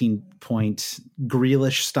 19-point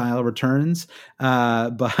Grealish style returns,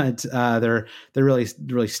 but they're really,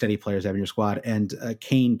 really steady players having your squad, and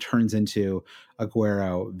Kane turns into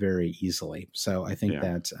Aguero very easily. So I think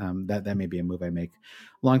that may be a move I make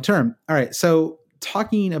long term. All right, so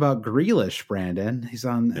talking about Grealish, Brandon, he's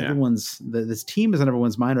on everyone's. This team is on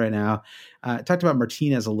everyone's mind right now. Talked about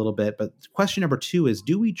Martinez a little bit, but question number 2 is: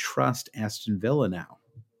 do we trust Aston Villa now?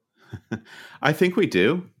 I think we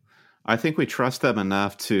do. I think we trust them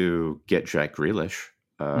enough to get Jack Grealish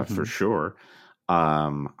for sure.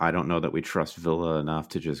 I don't know that we trust Villa enough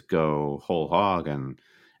to just go whole hog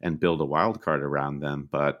and build a wild card around them.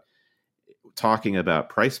 But talking about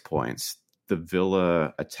price points, the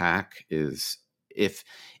Villa attack is, if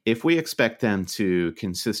we expect them to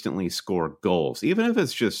consistently score goals, even if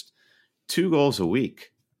it's just 2 goals a week,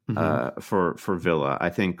 for Villa, I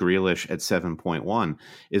think Grealish at 7.1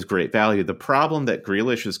 is great value. The problem that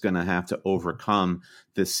Grealish is going to have to overcome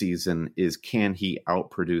this season is, can he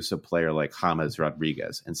outproduce a player like James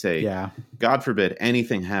Rodriguez? And say, God forbid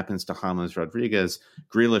anything happens to James Rodriguez,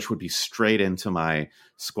 Grealish would be straight into my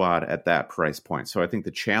squad at that price point. So I think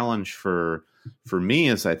the challenge for me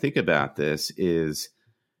as I think about this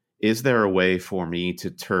is there a way for me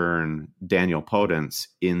to turn Daniel Podence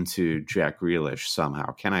into Jack Grealish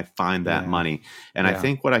somehow? Can I find that money? And I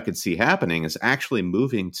think what I could see happening is actually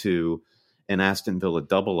moving to an Aston Villa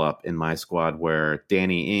double up in my squad, where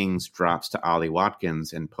Danny Ings drops to Ollie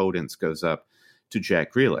Watkins and Podence goes up to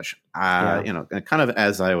Jack Grealish. Kind of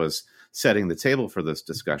as I was setting the table for this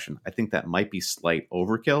discussion, I think that might be slight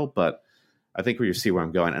overkill, but I think you see where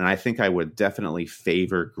I'm going. And I think I would definitely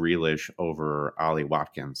favor Grealish over Ollie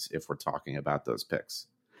Watkins if we're talking about those picks.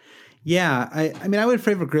 Yeah, I mean, I would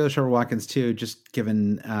favor Grealish over Watkins too, just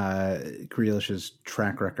given Grealish's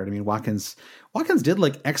track record. I mean, Watkins did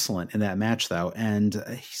look excellent in that match, though, and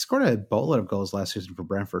he scored a boatload of goals last season for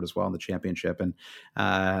Brentford as well in the Championship. And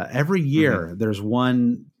every year there's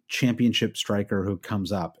one Championship striker who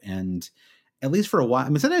comes up, and at least for a while, I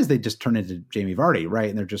mean, sometimes they just turn into Jamie Vardy, right?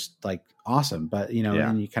 And they're just like awesome, but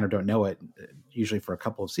and you kind of don't know it usually for a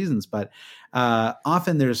couple of seasons. But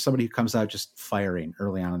often there's somebody who comes out just firing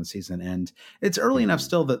early on in the season, and it's early enough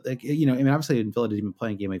still that I mean, obviously Villa didn't even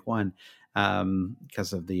play in game week 1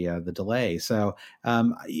 because of the delay. So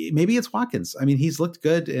maybe it's Watkins. I mean, he's looked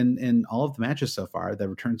good in all of the matches so far. The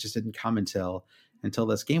returns just didn't come until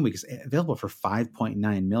this game week. Is available for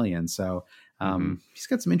 5.9 million. So He's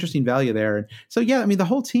got some interesting value there. And so, yeah, I mean, the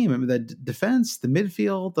whole team, I mean, the defense, the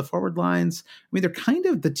midfield, the forward lines, I mean, they're kind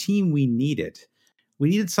of the team we needed. We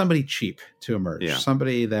needed somebody cheap to emerge,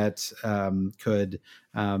 somebody that could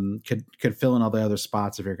fill in all the other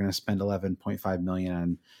spots if you're going to spend 11.5 million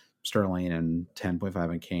on Sterling and 10.5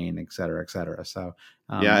 on Kane, et cetera, et cetera. So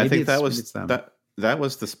I think that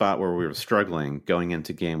was the spot where we were struggling going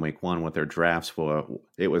into game week 1 with their drafts. Well,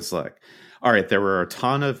 it was like, all right, there were a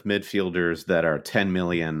ton of midfielders that are 10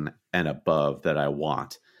 million and above that I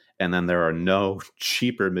want, and then there are no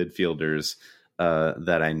cheaper midfielders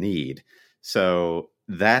that I need. So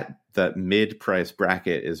that mid-price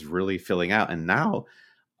bracket is really filling out. And now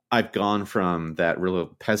I've gone from that real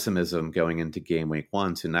pessimism going into game week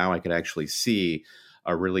 1 to now I could actually see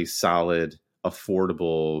a really solid,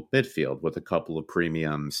 affordable midfield with a couple of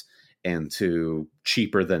premiums and to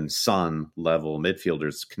cheaper than Son level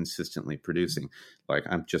midfielders consistently producing. Like,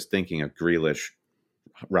 I'm just thinking of Grealish,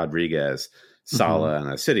 Rodriguez, Salah,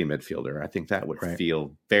 and a City midfielder. I think that would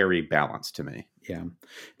feel very balanced to me. Yeah.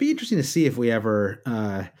 Be interesting to see if we ever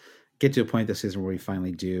get to a point this season where we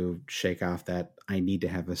finally do shake off that I need to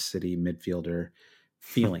have a City midfielder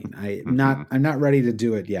feeling. I'm not ready to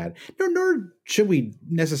do it yet. Nor should we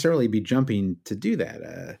necessarily be jumping to do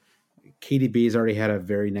that. KDB has already had a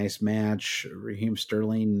very nice match. Raheem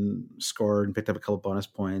Sterling scored and picked up a couple bonus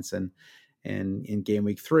points, and in game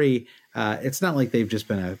week 3, it's not like they've just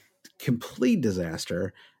been a complete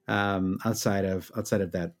disaster outside of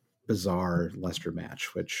that bizarre Leicester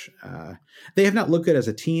match, which they have not looked good as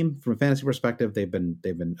a team from a fantasy perspective. They've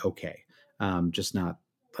been okay, just not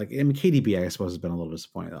like, I mean, KDB I suppose has been a little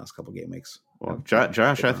disappointing the last couple of game weeks. Well,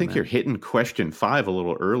 Josh, I think you're hitting question 5 a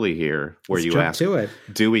little early here, where you asked,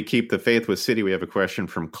 do we keep the faith with City? We have a question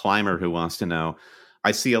from Climber who wants to know,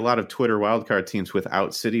 I see a lot of Twitter wildcard teams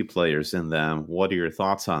without City players in them. What are your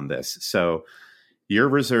thoughts on this? So you're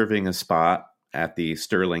reserving a spot at the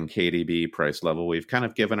Sterling KDB price level. We've kind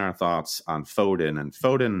of given our thoughts on Foden, and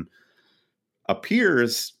Foden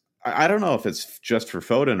appears, I don't know if it's just for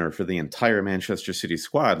Foden or for the entire Manchester City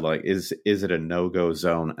squad. Like, is it a no-go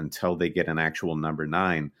zone until they get an actual number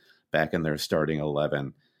 9 back in their starting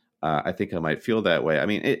 11? I think I might feel that way. I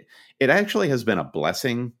mean, it actually has been a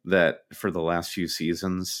blessing that for the last few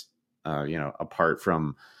seasons, apart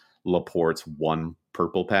from Laporte's one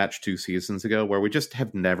purple patch 2 seasons ago, where we just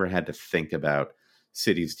have never had to think about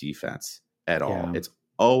City's defense at all. It's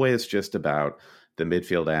always just about the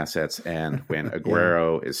midfield assets, and when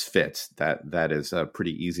Aguero is fit, that is a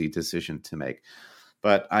pretty easy decision to make.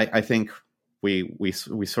 But I think we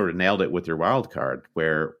sort of nailed it with your wild card,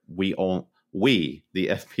 where we, the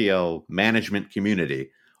FPL management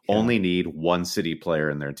community, only need one City player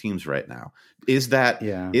in their teams right now. Is that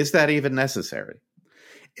even necessary?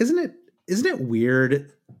 Isn't it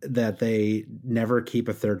weird that they never keep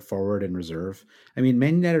a third forward in reserve? I mean,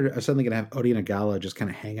 Man United are suddenly going to have Odion Igalo just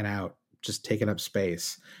kind of hanging out, just taking up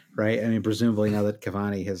space, right? I mean, presumably now that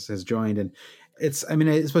Cavani has joined, and I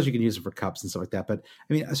suppose you can use it for cups and stuff like that. But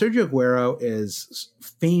I mean, Sergio Aguero is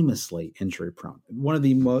famously injury prone. One of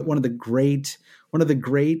the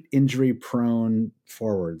great injury prone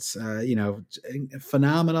forwards.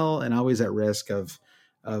 Phenomenal and always at risk of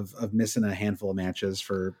missing a handful of matches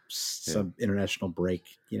for some international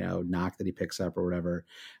break, knock that he picks up or whatever.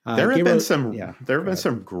 There have been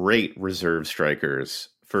some great reserve strikers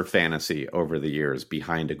for fantasy over the years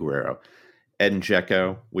behind Aguero. Ed and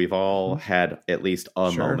Dzeko, we've all had at least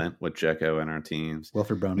a moment with Dzeko in our teams.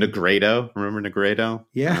 Wilfred Bonin. Negredo, remember Negredo?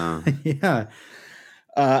 Yeah, yeah.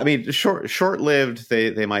 I mean, short-lived.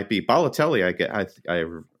 They might be. Balotelli, I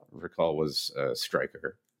recall, was a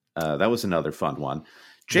striker. That was another fun one.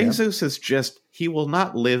 Jesus is he will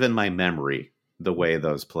not live in my memory the way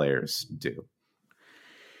those players do.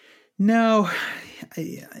 No,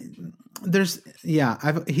 he's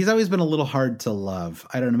always been a little hard to love.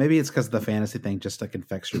 I don't know. Maybe it's because the fantasy thing just like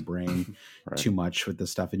infects your brain too much with this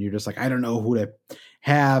stuff. And you're just like, I don't know who to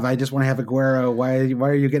have. I just want to have Aguero. Why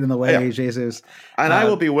are you getting in the way, Jesus? And I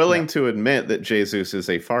will be willing to admit that Jesus is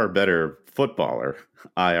a far better footballer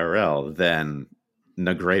IRL than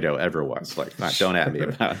Negredo ever was. Like, don't at me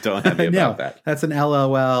about that. That's an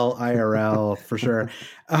LOL IRL for sure.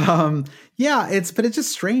 But it's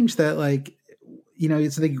just strange that, like,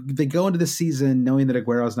 so they go into the season knowing that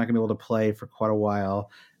Aguero is not going to be able to play for quite a while.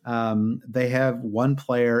 They have one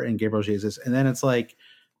player in Gabriel Jesus, and then it's like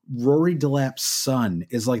Rory Delap's son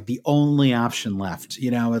is like the only option left.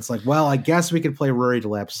 It's like, well, I guess we could play Rory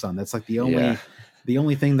Delap's son. That's like the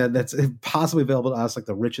only thing that's possibly available to us, like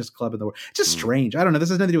the richest club in the world. It's just strange. I don't know. This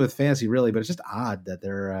has nothing to do with fantasy really, but it's just odd that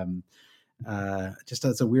they're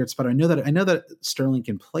it's a weird spot. I know that Sterling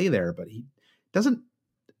can play there, but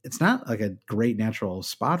it's not like a great natural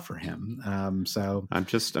spot for him. So I'm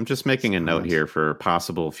just making a note here for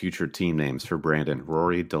possible future team names for Brandon.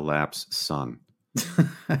 Rory Delap's son.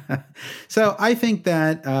 So I think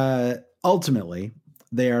that ultimately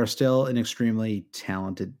they are still an extremely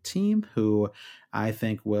talented team who I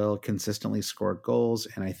think will consistently score goals.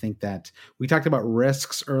 And I think that we talked about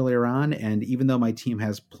risks earlier on. And even though my team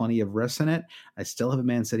has plenty of risks in it, I still have a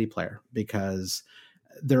Man City player because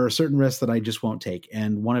there are certain risks that I just won't take.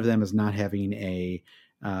 And one of them is not having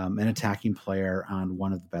an attacking player on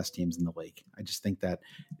one of the best teams in the league. I just think that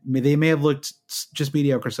they may have looked just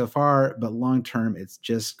mediocre so far, but long-term it's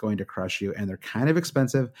just going to crush you, and they're kind of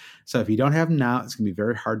expensive. So if you don't have them now, it's going to be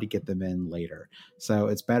very hard to get them in later. So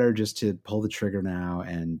it's better just to pull the trigger now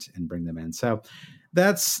and bring them in. So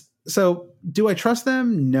do I trust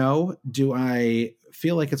them? No. Do I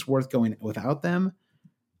feel like it's worth going without them?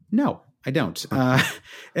 No. I don't.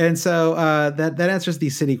 And so that answers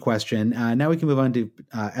the City question. Now we can move on to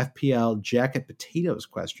FPL Jacket Potatoes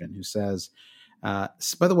question, who says,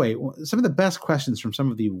 by the way, some of the best questions from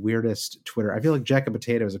some of the weirdest Twitter. I feel like Jacket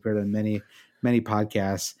Potatoes appeared on many, many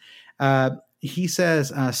podcasts. He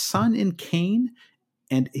says, Son and Kane.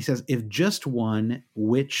 And he says, if just one,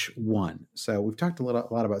 which one? So we've talked a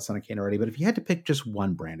lot about Son and Kane already, but if you had to pick just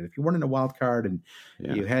one, Brandon, if you weren't in a wild card and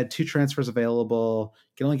you had 2 transfers available,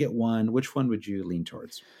 you can only get one, which one would you lean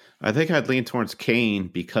towards? I think I'd lean towards Kane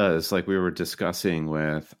because, like we were discussing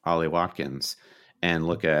with Ollie Watkins, and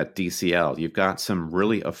look at DCL, you've got some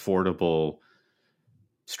really affordable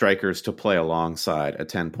strikers to play alongside a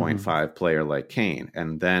 10.5 player like Kane.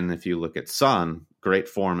 And then if you look at Son, great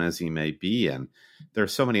form as he may be in,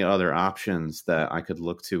 there's so many other options that I could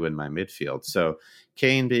look to in my midfield. So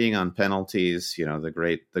Kane being on penalties,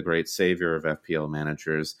 the great savior of FPL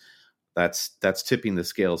managers, that's tipping the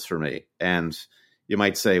scales for me. And you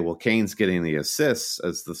might say, well, Kane's getting the assists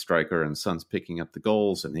as the striker and Son's picking up the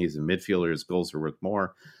goals, and he's a midfielder, his goals are worth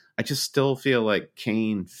more. I just still feel like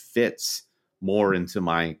Kane fits more into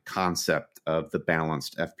my concept of the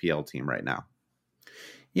balanced FPL team right now.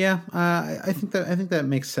 Yeah, I think that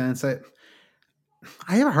makes sense. I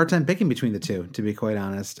have a hard time picking between the two, to be quite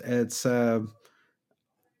honest. It's I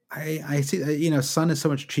see, Son is so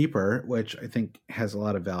much cheaper, which I think has a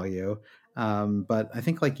lot of value. But I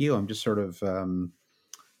think like you, I'm just sort of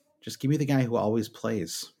just give me the guy who always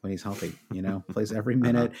plays when he's healthy, plays every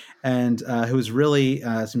minute, and who's really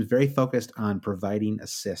seems very focused on providing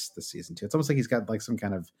assists this season too. It's almost like he's got like some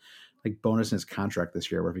kind of like bonus in his contract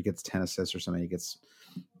this year, where if he gets 10 assists or something, he gets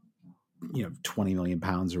 20 million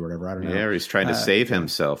pounds or whatever. I don't know. Yeah, he's trying to save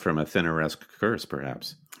himself from a Thinner-esque curse,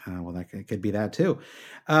 perhaps. Well, that could be that too.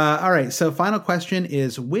 All right. So final question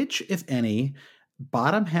is, which, if any,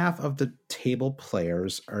 bottom half of the table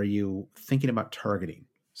players are you thinking about targeting?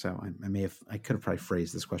 So I could have probably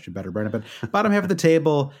phrased this question better, Brendan, but bottom half of the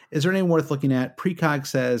table, is there anyone worth looking at? Precog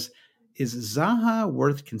says, is Zaha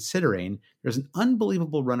worth considering? There's an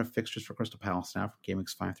unbelievable run of fixtures for Crystal Palace now from game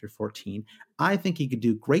weeks 5 through 14. I think he could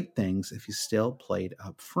do great things if he still played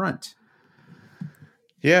up front.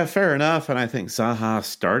 Yeah, fair enough. And I think Zaha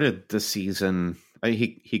started the season.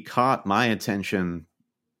 He caught my attention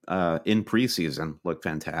in preseason, looked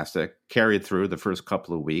fantastic, carried through the first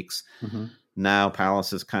couple of weeks. Mm-hmm. Now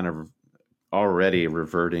Palace is kind of already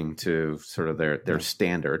reverting to sort of their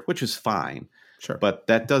standard, which is fine. Sure. But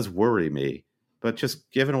that does worry me. But just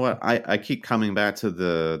given what I keep coming back to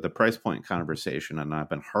the price point conversation, and I've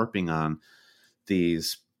been harping on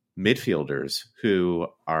these midfielders who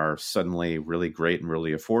are suddenly really great and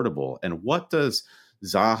really affordable. And what does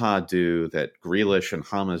Zaha do that Grealish and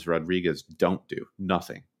James Rodriguez don't do?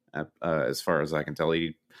 Nothing, as far as I can tell.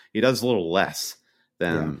 He does a little less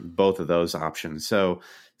than both of those options. So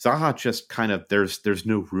Zaha just kind of, there's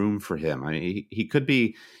no room for him. I mean, he could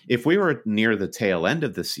be, if we were near the tail end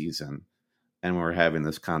of the season and we're having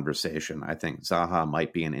this conversation, I think Zaha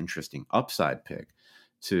might be an interesting upside pick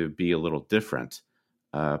to be a little different.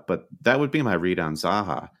 But that would be my read on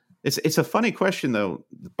Zaha. It's a funny question, though.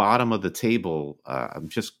 The bottom of the table, I've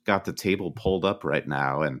just got the table pulled up right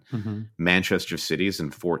now, and Manchester City is in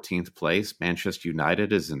 14th place. Manchester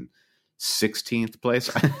United is in 16th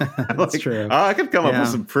place. That's true. I could come up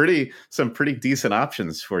with some pretty decent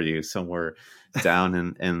options for you somewhere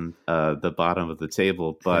down in the bottom of the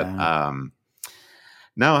table. But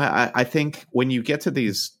no, I think when you get to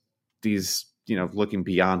these looking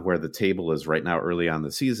beyond where the table is right now, early on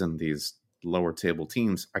the season, these lower table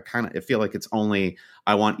teams, I feel like it's only,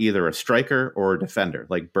 I want either a striker or a defender.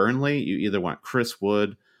 Like Burnley, you either want Chris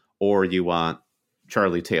Wood or you want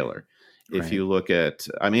Charlie Taylor. If you look at,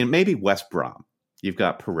 maybe West Brom, you've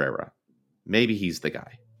got Pereira. Maybe he's the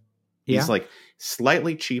guy. He's Yeah. like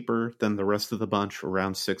slightly cheaper than the rest of the bunch,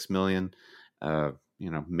 around 6 million.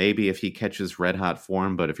 Maybe if he catches red hot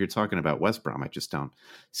form, but if you're talking about West Brom, I just don't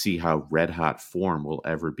see how red hot form will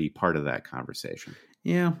ever be part of that conversation.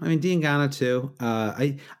 Yeah, I mean Diangana too.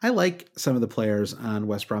 I like some of the players on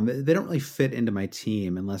West Brom. They don't really fit into my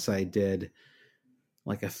team unless I did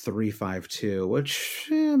like a 3-5-2, which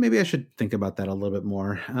maybe I should think about that a little bit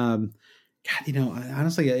more. God,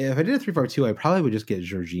 honestly, if I did a 3-5-2, I probably would just get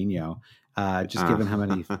Jorginho. Just given how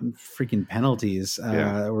many freaking penalties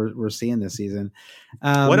we're seeing this season.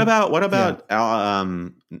 What about?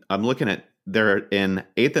 I'm looking at, they're in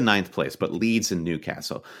 8th and 9th place, but Leeds and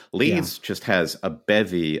Newcastle. Leeds just has a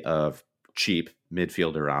bevy of cheap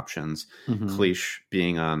midfielder options. Cliche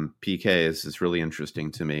being on PKs is really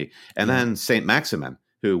interesting to me. And then St. Maximin,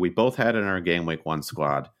 who we both had in our game week 1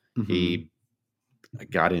 squad. He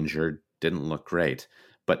got injured, didn't look great,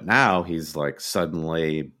 but now he's like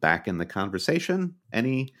suddenly back in the conversation.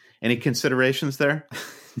 Any considerations there?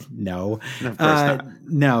 No, of course not.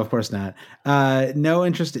 No, of course not. No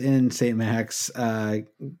interest in St. Max.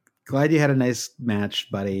 Glad you had a nice match,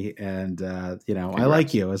 buddy. And, I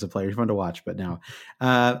like you as a player. You're fun to watch, but no.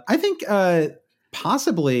 I think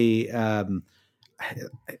possibly, I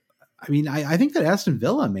think that Aston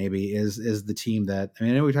Villa maybe is the team that, I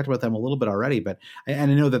know we talked about them a little bit already, but I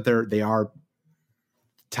know that they are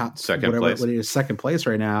top second place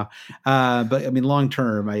right now. But long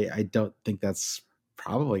term, I don't think that's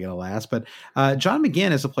probably going to last. But John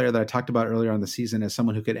McGinn is a player that I talked about earlier on the season as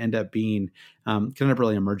someone who could end up being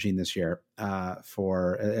really emerging this year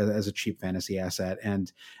as a cheap fantasy asset.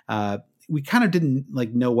 And we kind of didn't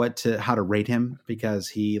know how to rate him because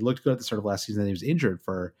he looked good at the start of last season. Then he was injured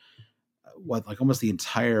for almost the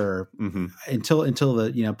entire until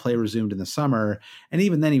the play resumed in the summer. And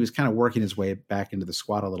even then he was kind of working his way back into the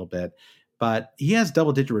squad a little bit. But he has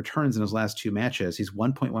double-digit returns in his last 2 matches. He's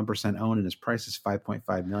 1.1% owned, and his price is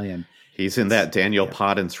 $5.5 million. He's in that Daniel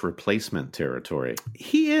Podence replacement territory.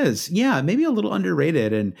 He is, maybe a little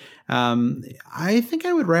underrated. And I think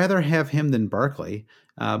I would rather have him than Barkley.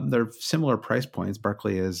 They're similar price points.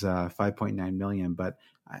 Barkley is $5.9 million, but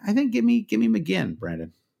I think give me McGinn,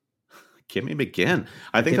 Brandon. Give me McGinn.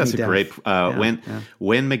 I think that's a great when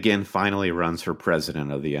McGinn finally runs for president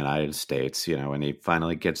of the United States, and he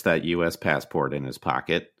finally gets that U.S. passport in his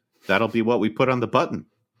pocket. That'll be what we put on the button.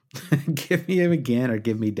 Give me McGinn or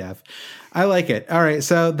give me Def. I like it. All right,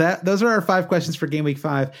 so those are our 5 questions for Game Week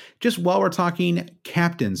 5. Just while we're talking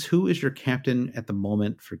captains, who is your captain at the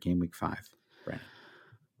moment for Game Week 5,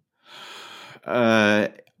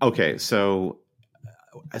 Brandon? Okay, so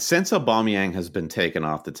since Aubameyang has been taken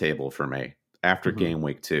off the table for me after Game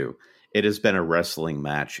Week 2, it has been a wrestling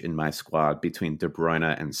match in my squad between De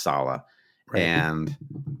Bruyne and Salah. Right. And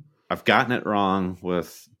I've gotten it wrong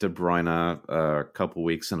with De Bruyne a couple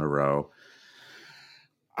weeks in a row.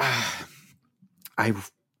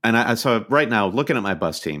 So right now, looking at my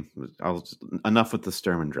bus team, enough with the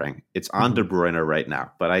Sturm and Drang. It's on De Bruyne right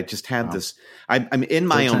now, but I just had this. I'm in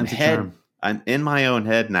my own head. I'm in my own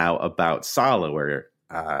head now about Salah, where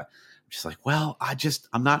I'm just like, well,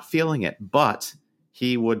 I'm not feeling it, but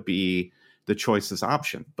he would be the choicest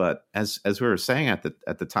option. But as we were saying at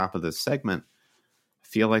the top of this segment, I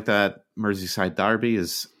feel like that Merseyside derby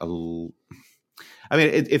is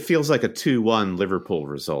it feels like a 2-1 Liverpool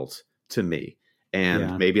result to me.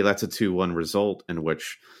 And maybe that's a 2-1 result in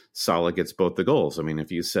which Salah gets both the goals. I mean,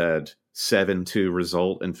 if you said 7-2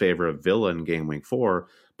 result in favor of Villa in Game Week 4,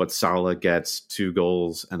 but Salah gets 2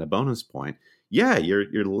 goals and a bonus point,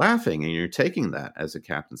 you're laughing and you're taking that as a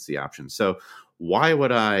captaincy option. So why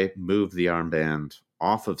would I move the armband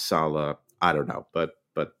off of Salah? I don't know, but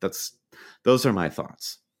those are my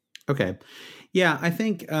thoughts. Okay. Yeah, I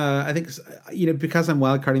think because I'm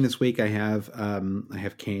wildcarding this week, I have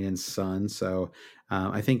Kane and Son, so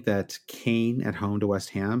I think that Kane at home to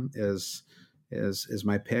West Ham is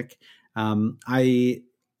my pick. I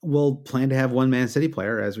will plan to have one Man City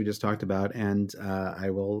player, as we just talked about, and I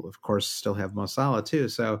will of course still have Mo Salah too.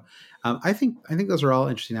 So I think those are all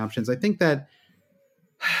interesting options. I think that.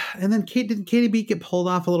 And then didn't KDB get pulled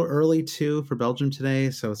off a little early too for Belgium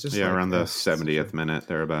today? So it's just around the 70th minute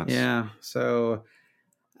thereabouts. Yeah, so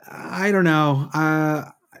I don't know.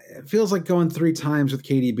 It feels like going 3 times with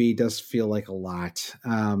KDB does feel like a lot.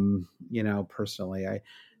 Personally,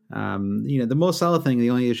 the Mo Salah thing.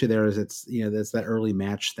 The only issue there is it's that early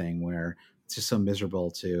match thing where it's just so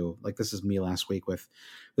miserable to this is me last week with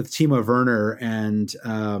Timo Werner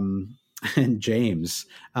and James,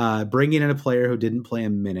 bringing in a player who didn't play a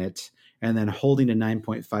minute and then holding a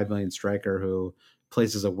 9.5 million striker who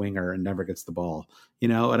plays as a winger and never gets the ball,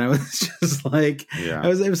 and I was just like, Yeah.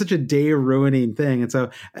 it was such a day ruining thing. And so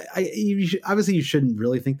obviously you shouldn't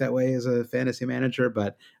really think that way as a fantasy manager,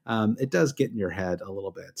 but it does get in your head a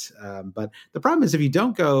little bit. But the problem is if you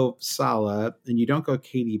don't go Salah and you don't go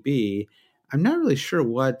KDB, I'm not really sure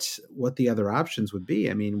what the other options would be.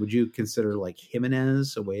 I mean, would you consider like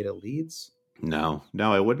Jimenez away to Leeds? No,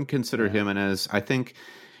 I wouldn't consider Jimenez. I think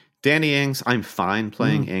Danny Ings, I'm fine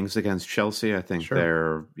playing Ings against Chelsea. I think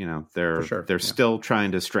they're still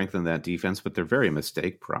trying to strengthen that defense, but they're very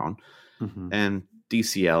mistake prone. And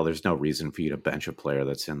DCL, there's no reason for you to bench a player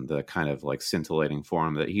that's in the kind of like scintillating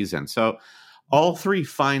form that he's in. So all three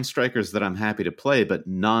fine strikers that I'm happy to play, but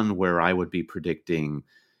none where I would be predicting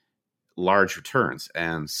large returns.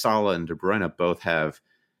 And Salah and De Bruyne both have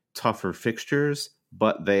tougher fixtures,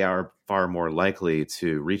 but they are far more likely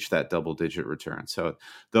to reach that double-digit return. So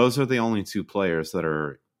those are the only two players that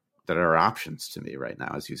are options to me right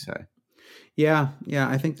now, as you say. Yeah,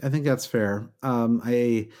 I think that's fair. I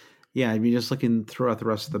mean, just looking throughout the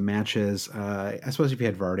rest of the matches, I suppose if you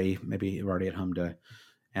had Vardy, maybe Vardy at home to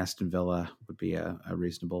Aston Villa would be a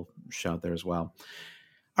reasonable shout there as well.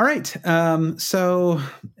 All right, so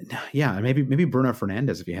yeah, maybe Bruno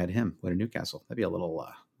Fernandes if you had him with Newcastle, that'd be a little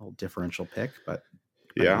differential pick, but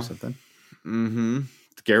something.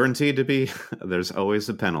 It's guaranteed to be. There's always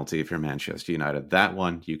a penalty for Manchester United. That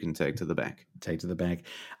one you can take to the bank.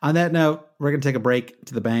 On that note, we're going to take a break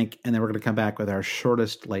to the bank, and then we're going to come back with our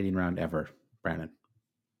shortest lightning round ever. Brandon.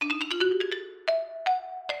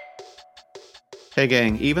 Hey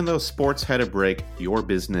gang, even though sports had a break, your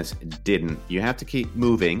business didn't. You have to keep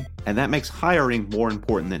moving, and that makes hiring more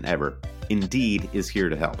important than ever. Indeed is here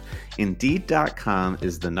to help. Indeed.com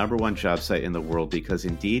is the #1 job site in the world because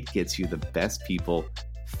Indeed gets you the best people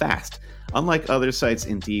fast. Unlike other sites,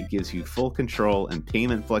 Indeed gives you full control and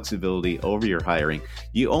payment flexibility over your hiring.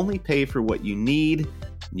 You only pay for what you need.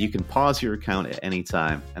 You can pause your account at any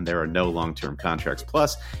time, and there are no long-term contracts.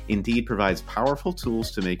 Plus, Indeed provides powerful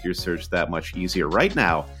tools to make your search that much easier. Right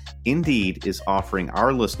now, Indeed is offering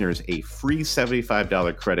our listeners a free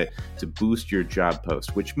 $75 credit to boost your job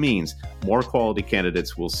post, which means more quality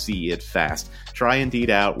candidates will see it fast. Try Indeed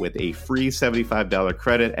out with a free $75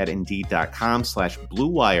 credit at Indeed.com/Blue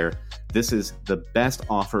Wire. This is the best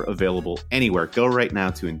offer available anywhere. Go right now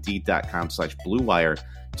to Indeed.com/Blue Wire.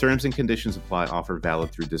 Terms and conditions apply. Offer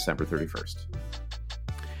valid through December 31st.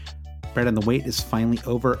 Brandon, the wait is finally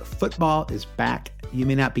over. Football is back. You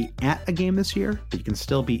may not be at a game this year, but you can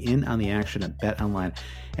still be in on the action at BetOnline.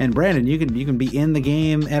 And Brandon, you can be in the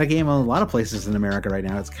game at a game in a lot of places in America right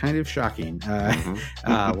now. It's kind of shocking.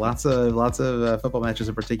 Lots of football matches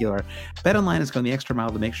in particular. BetOnline is going the extra mile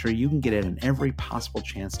to make sure you can get in on every possible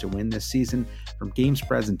chance to win this season. From game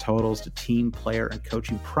spreads and totals to team, player, and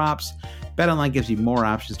coaching props, BetOnline gives you more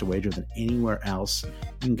options to wager than anywhere else.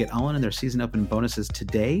 You can get all in their season opening bonuses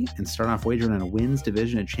today and start off wagering on wins,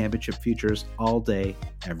 division, and championship futures all day,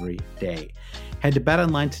 every day. Head to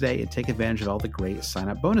BetOnline today and take advantage of all the great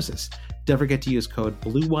sign-up bonuses. Don't forget to use code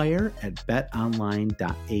BlueWire at betonline.ag.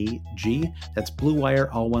 That's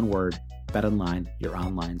BlueWire, all one word. BetOnline, your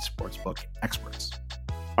online sportsbook experts.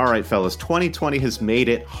 All right, fellas, 2020 has made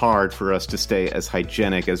it hard for us to stay as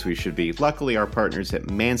hygienic as we should be. Luckily, our partners at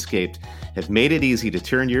Manscaped have made it easy to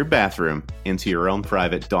turn your bathroom into your own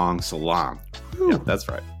private dong salon. Yeah, that's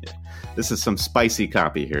right. Yeah. This is some spicy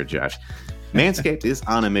copy here, Josh. Manscaped is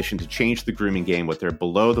on a mission to change the grooming game with their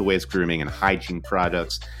below-the-waist grooming and hygiene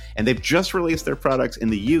products. And they've just released their products in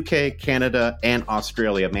the UK, Canada, and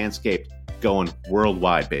Australia. Manscaped going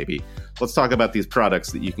worldwide, baby. Let's talk about these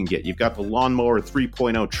products that you can get. You've got the Lawnmower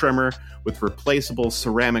 3.0 trimmer with replaceable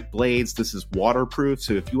ceramic blades. This is waterproof,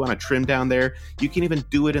 so if you want to trim down there, you can even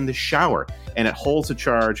do it in the shower. And it holds a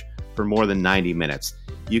charge for more than 90 minutes.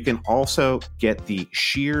 You can also get the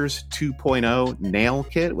Shears 2.0 nail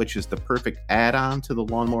kit, which is the perfect add-on to the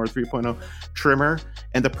Lawnmower 3.0 trimmer,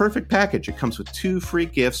 and the perfect package. It comes with 2 free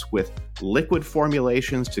gifts with liquid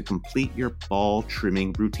formulations to complete your ball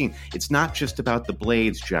trimming routine. It's not just about the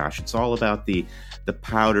blades, Josh. It's all about the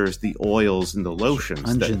powders, the oils, and the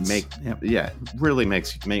lotions that make really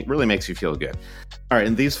makes you feel good. All right,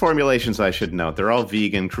 and these formulations, I should note, they're all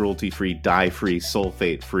vegan, cruelty-free, dye-free,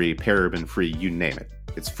 sulfate-free, paraben-free, you name it.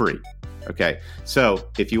 It's free. Okay, so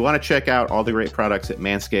if you want to check out all the great products at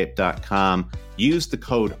manscaped.com, use the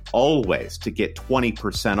code ALWAYS to get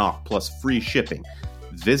 20% off plus free shipping.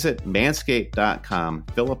 Visit manscaped.com,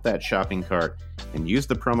 fill up that shopping cart, and use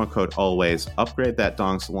the promo code ALWAYS. Upgrade that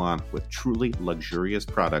dong salon with truly luxurious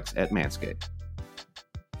products at Manscaped.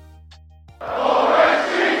 All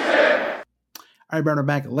right, Brandon,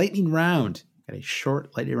 back. Lightning round. Got a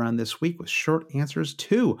short lightning round this week with short answers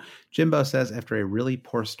too. Jimbo says, after a really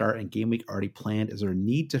poor start and game week already planned, is there a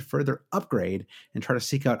need to further upgrade and try to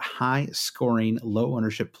seek out high-scoring,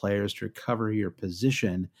 low-ownership players to recover your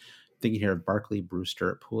position? Thinking here of Barkley,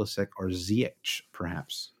 Brewster, Pulisic, or Ziyech,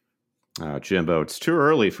 perhaps. Jimbo, it's too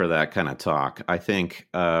early for that kind of talk. I think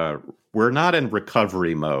we're not in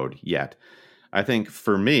recovery mode yet. I think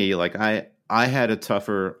for me, like I had a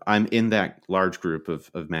tougher, I'm in that large group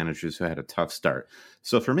of managers who had a tough start.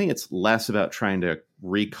 So for me, it's less about trying to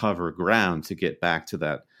recover ground to get back to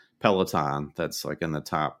that peloton that's like in the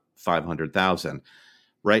top 500,000.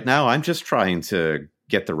 Right now, I'm just trying to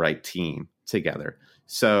get the right team together.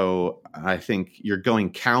 So I think you're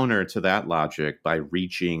going counter to that logic by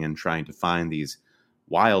reaching and trying to find these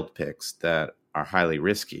wild picks that are highly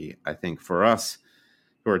risky. I think for us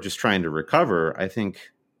who are just trying to recover, I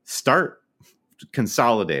think start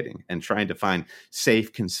consolidating and trying to find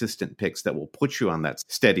safe, consistent picks that will put you on that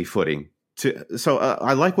steady footing. So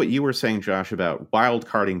I like what you were saying, Josh, about wild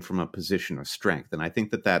carding from a position of strength. And I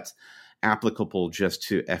think that that's applicable just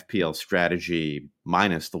to FPL strategy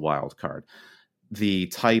minus the wild card. The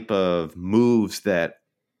type of moves that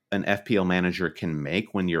an FPL manager can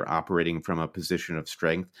make when you're operating from a position of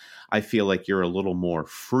strength, I feel like you're a little more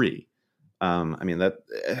free. I mean, that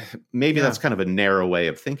that's kind of a narrow way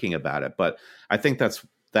of thinking about it, but I think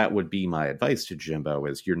that would be my advice to Jimbo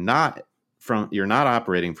is you're not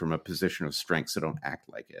operating from a position of strength, so don't act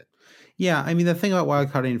like it. Yeah, I mean, the thing about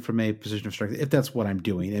wildcarding from a position of strength, if that's what I'm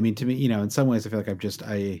doing, I mean, to me, in some ways, I feel like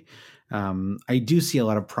I do see a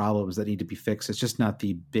lot of problems that need to be fixed. It's just not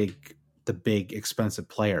the big expensive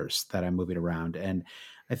players that I'm moving around, and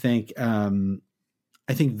I think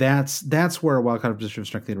that's where a wildcard position of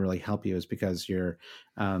strength can really help you, is because you're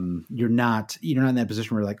not in that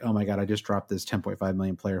position where you're like, oh my God, I just dropped this 10.5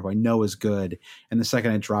 million player who I know is good, and the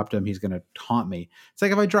second I dropped him, he's going to taunt me. It's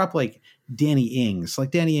like if I drop like Danny Ings.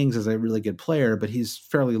 Like Danny Ings is a really good player, but he's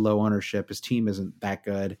fairly low ownership. His team isn't that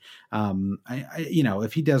good.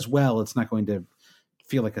 If he does well, it's not going to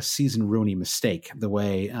feel like a season ruining mistake the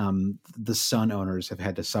way the Sun owners have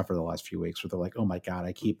had to suffer the last few weeks, where they're like, oh my God,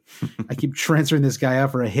 I keep transferring this guy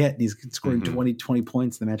out for a hit and he's scoring 20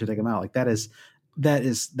 points in the match, I take him out. Like that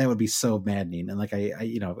would be so maddening. And like,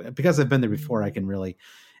 because I've been there before, I can really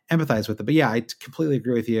empathize with it. But yeah, I completely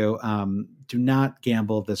agree with you. Do not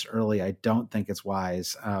gamble this early. I don't think it's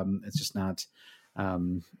wise. It's just not,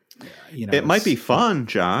 it might be fun,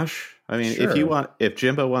 Josh. I mean, sure. If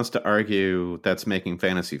Jimbo wants to argue that's making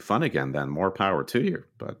fantasy fun again, then more power to you.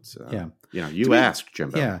 But you asked,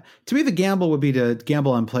 Jimbo. Yeah, to me, the gamble would be to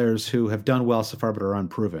gamble on players who have done well so far but are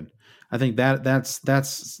unproven. I think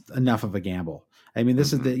that's enough of a gamble. I mean,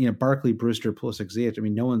 this is Barkley, Brewster, Pulisic, Ziyech. I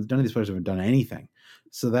mean, none of these players have done anything,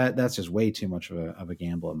 so that's just way too much of a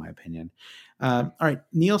gamble, in my opinion. All right,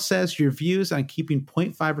 Neil says your views on keeping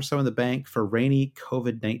 0.5 or so in the bank for rainy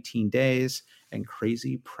COVID-19 days and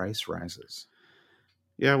crazy price rises.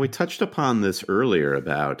 Yeah, we touched upon this earlier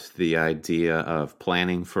about the idea of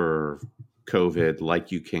planning for COVID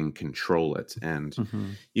like you can control it, and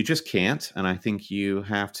you just can't. And I think you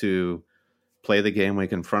have to play the game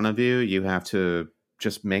week in front of you. You have to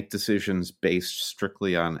just make decisions based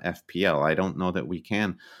strictly on FPL. I don't know that we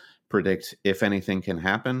can predict if anything can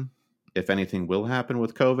happen, if anything will happen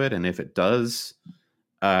with COVID, and if it does,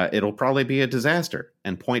 it'll probably be a disaster.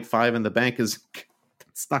 And 0.5 in the bank it's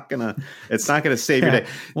not gonna save your day.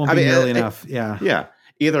 Won't be nearly enough. Yeah.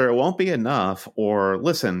 Either it won't be enough, or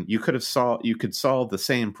listen, you could solve the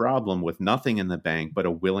same problem with nothing in the bank, but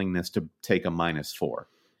a willingness to take a -4.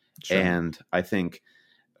 Sure. And I think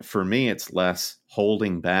for me, it's less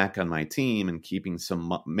holding back on my team and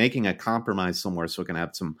making a compromise somewhere so I can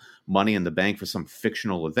have some money in the bank for some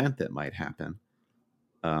fictional event that might happen,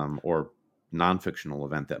 or non-fictional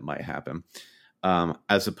event that might happen,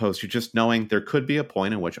 as opposed to just knowing there could be a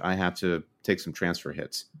point in which I have to take some transfer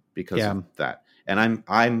hits because of that. And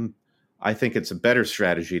I think it's a better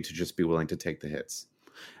strategy to just be willing to take the hits.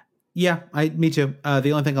 Yeah, me too.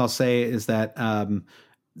 The only thing I'll say is that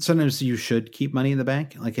sometimes you should keep money in the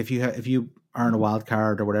bank. Like if you are in a wild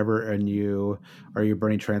card or whatever, and you're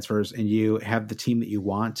burning transfers and you have the team that you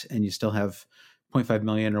want and you still have 0.5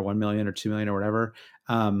 million or 1 million or 2 million or whatever,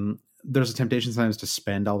 there's a temptation sometimes to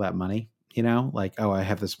spend all that money, like, oh, I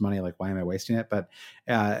have this money, like, why am I wasting it? But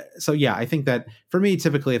so yeah, I think that for me,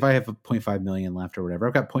 typically if I have a 0.5 million left or whatever,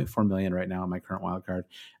 I've got 0.4 million right now in my current wild card.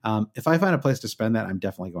 If I find a place to spend that, I'm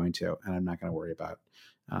definitely going to, and I'm not going to worry about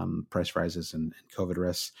price rises and COVID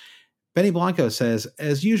risks. Benny Blanco says,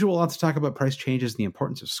 as usual, lots to talk about price changes and the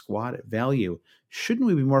importance of squad value. Shouldn't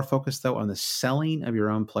we be more focused, though, on the selling of your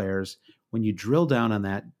own players when you drill down on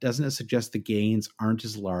that, doesn't it suggest the gains aren't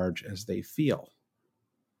as large as they feel?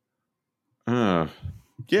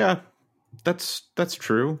 Yeah, that's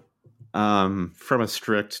true. From a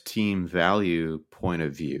strict team value point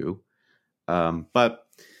of view, but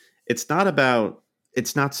it's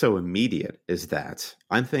not so immediate as that.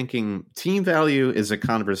 I'm thinking team value is a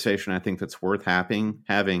conversation I think that's worth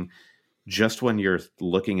having just when you're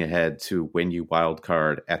looking ahead to when you wild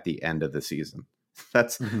card at the end of the season.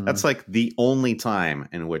 That's like the only time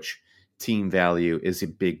in which team value is a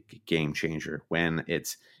big game changer, when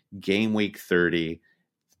it's game week 30.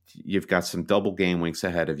 You've got some double game weeks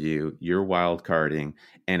ahead of you. You're wild carding.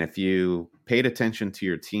 And if you paid attention to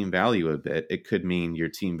your team value a bit, it could mean your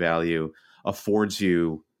team value affords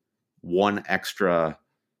you one extra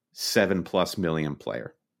 7+ million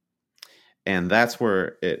player. And that's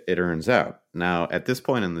where it earns out. Now, at this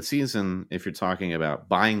point in the season, if you're talking about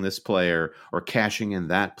buying this player or cashing in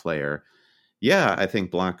that player, yeah, I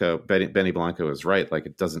think Benny Blanco is right. Like,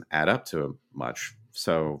 it doesn't add up to much.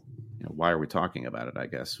 So, why are we talking about it, I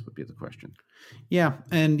guess, would be the question. Yeah.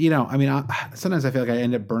 And, sometimes I feel like I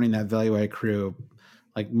end up burning that value I accrue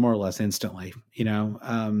like more or less instantly,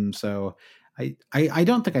 so I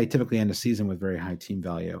don't think I typically end a season with very high team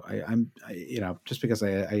value. I'm just because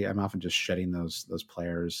I'm often just shedding those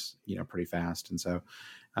players, pretty fast. And so,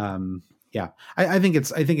 I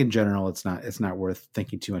think in general, it's not worth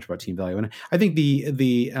thinking too much about team value. And I think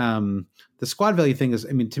the squad value thing is,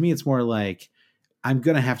 to me, it's more like, I'm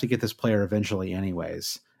going to have to get this player eventually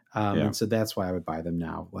anyways. And so that's why I would buy them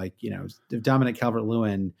now. Like, if Dominic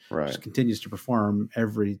Calvert-Lewin just continues to perform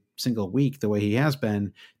every single week the way he has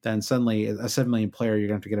been, then suddenly a 7 million player, you're going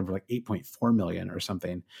to have to get him for like 8.4 million or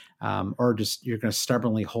something. Or just, you're going to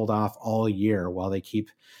stubbornly hold off all year while they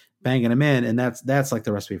keep banging him in. And that's like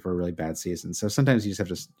the recipe for a really bad season. So sometimes you just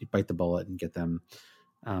have to bite the bullet and get them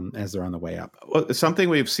as they're on the way up. Well, something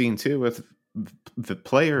we've seen too with the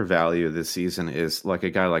player value this season is like a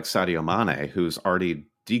guy like Sadio Mane, who's already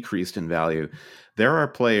decreased in value. There are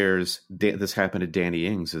players, this happened to Danny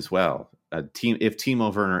Ings as well. If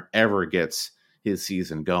Timo Werner ever gets his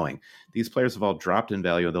season going, these players have all dropped in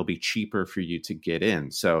value. They'll be cheaper for you to get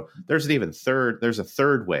in. So there's a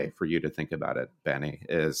third way for you to think about it, Benny,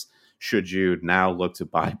 is should you now look to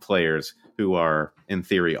buy players who are in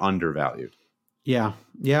theory undervalued? Yeah.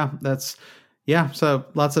 So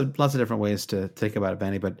lots of different ways to think about it,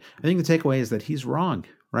 Benny. But I think the takeaway is that he's wrong,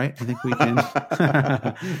 right? I think we can.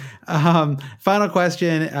 Final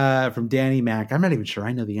question from Danny Mack. I'm not even sure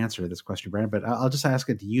I know the answer to this question, Brandon, but I'll just ask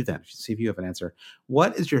it to you then, see if you have an answer.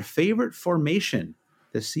 What is your favorite formation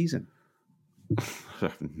this season?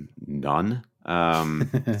 None. I'm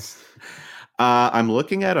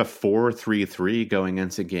looking at a 4-3-3 going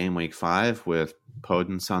into game week 5 with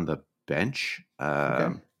Podence on the bench.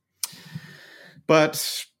 Okay.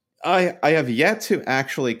 But I have yet to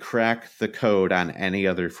actually crack the code on any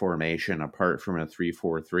other formation apart from a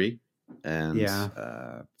 3-4-3. And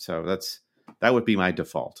so that would be my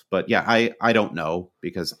default. But yeah, I don't know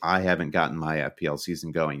because I haven't gotten my FPL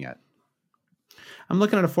season going yet. I'm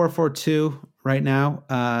looking at a 4-4-2 right now,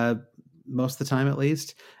 most of the time at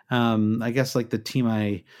least. I guess like the team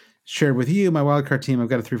I shared with you, my wildcard team, I've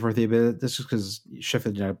got a 3-4-3, but this is because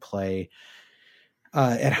Sheffield United play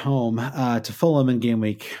at home to Fulham in game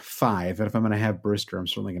week 5. And if I'm going to have Brewster, I'm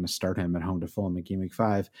certainly going to start him at home to Fulham in game week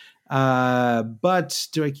 5. But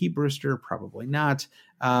do I keep Brewster? Probably not.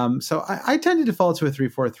 So I tend to default to a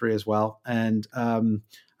 3-4-3 as well. And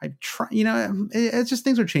I try, it's just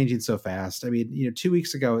things are changing so fast. 2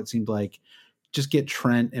 weeks ago, it seemed like just get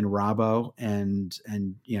Trent and Robbo and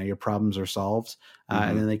your problems are solved.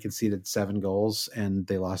 And then they conceded 7 goals and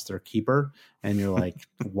they lost their keeper. And you're like,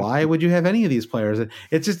 why would you have any of these players?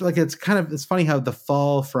 It's just like, it's funny how the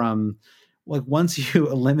fall from like, once you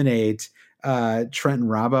eliminate Trent and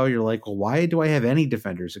Robbo, you're like, well, why do I have any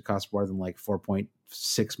defenders that cost more than like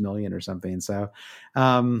 4.6 million or something? So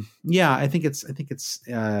I think it's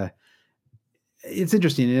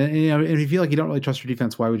interesting. And if you feel like you don't really trust your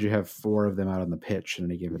defense, why would you have 4 of them out on the pitch at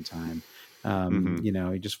any given time? Why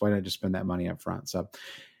not just spend that money up front? So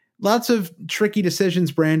lots of tricky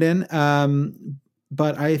decisions, Brandon.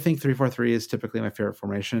 But I think 3-4-3 is typically my favorite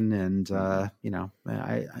formation. And, I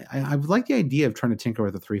like the idea of trying to tinker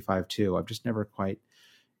with a 3-5-2. I've just never quite,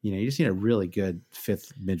 you just need a really good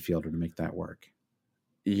 5th midfielder to make that work.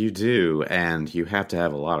 You do, and you have to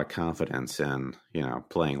have a lot of confidence in,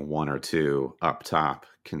 playing 1 or 2 up top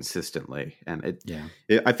consistently. And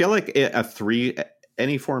I feel like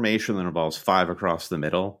any formation that involves 5 across the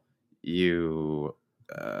middle, you're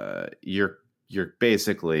you're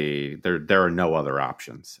basically there are no other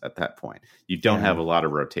options at that point. You don't have a lot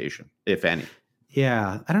of rotation, if any.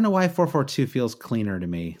 Yeah. I don't know why 4-4-2 feels cleaner to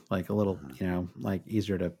me, like a little, like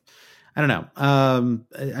easier to, I don't know. I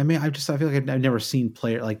mean, I feel like I've never seen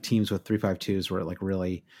teams with 3-5-2s where it like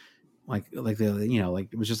really like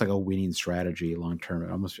it was just like a winning strategy long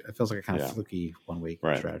term. It feels like a kind of fluky 1 week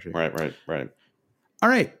strategy. Right. All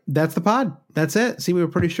right. That's the pod. That's it. See, we were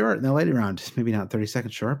pretty short in the lightning round. Maybe not 30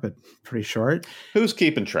 seconds short, but pretty short. Who's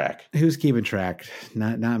keeping track?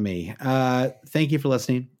 Not me. Thank you for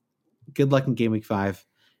listening. Good luck in game week 5.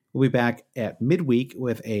 We'll be back at midweek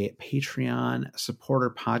with a Patreon supporter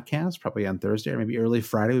podcast, probably on Thursday or maybe early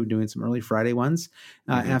Friday. We've been doing some early Friday ones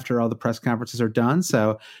after all the press conferences are done.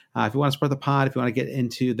 So if you want to support the pod, if you want to get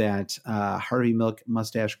into that Harvey Milk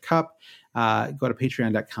Mustache Cup, go to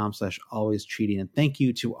patreon.com/alwayscheating. And thank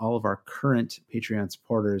you to all of our current Patreon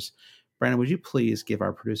supporters. Brandon, would you please give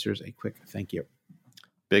our producers a quick thank you?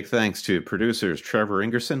 Big thanks to producers Trevor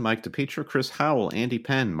Ingerson, Mike DePietro, Chris Howell, Andy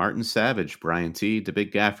Penn, Martin Savage, Brian T., The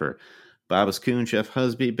Big Gaffer, Babas Kuhn, Jeff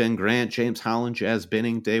Husby, Ben Grant, James Holland, Jazz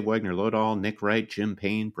Binning, Dave Wagner-Lodahl, Nick Wright, Jim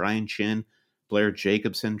Payne, Brian Chin, Blair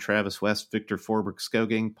Jacobson, Travis West, Victor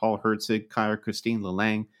Forberg-Skoging, Paul Herzig, Kyra Christine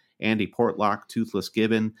Lelang, Andy Portlock, Toothless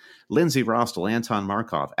Gibbon, Lindsay Rostel, Anton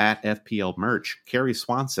Markov, at FPL Merch, Carrie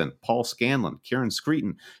Swanson, Paul Scanlon, Kieran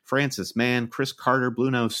Screeton, Francis Mann, Chris Carter,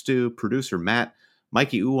 Blue Nose Stew, producer Matt,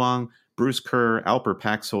 Mikey Uwang, Bruce Kerr, Alper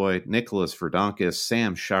Paxhoy, Nicholas Verdonkis,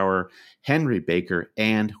 Sam Shower, Henry Baker,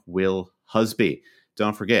 and Will Husby.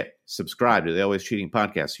 Don't forget, subscribe to the Always Cheating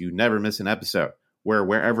Podcast so you never miss an episode.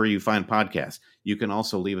 Wherever you find podcasts. You can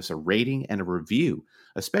also leave us a rating and a review,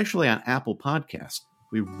 especially on Apple Podcasts.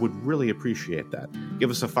 We would really appreciate that. Give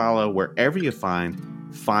us a follow wherever you find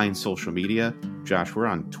social media. Josh, we're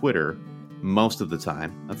on Twitter most of the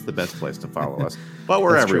time. That's the best place to follow us. But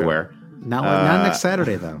we're everywhere. True. Not next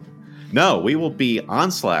Saturday, though. No, we will be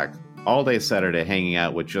on Slack all day Saturday hanging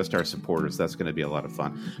out with just our supporters. That's going to be a lot of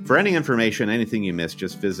fun. For any information, anything you missed,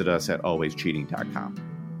 just visit us at alwayscheating.com.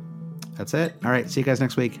 That's it. All right. See you guys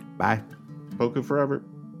next week. Bye. Poku forever.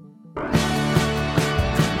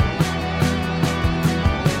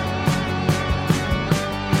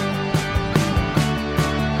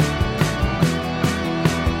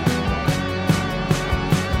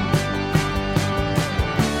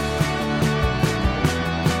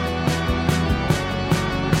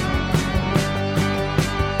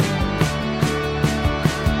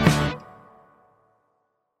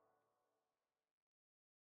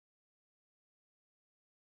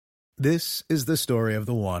 This is the story of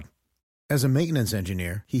the one. As a maintenance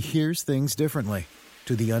engineer, he hears things differently.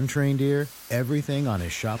 To the untrained ear, everything on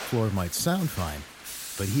his shop floor might sound fine,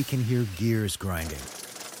 but he can hear gears grinding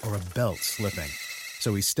or a belt slipping.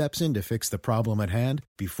 So he steps in to fix the problem at hand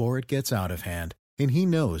before it gets out of hand. And he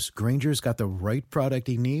knows Grainger's got the right product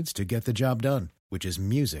he needs to get the job done, which is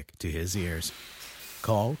music to his ears.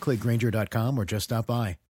 Call, click Grainger.com, or just stop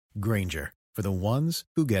by. Grainger, for the ones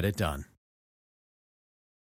who get it done.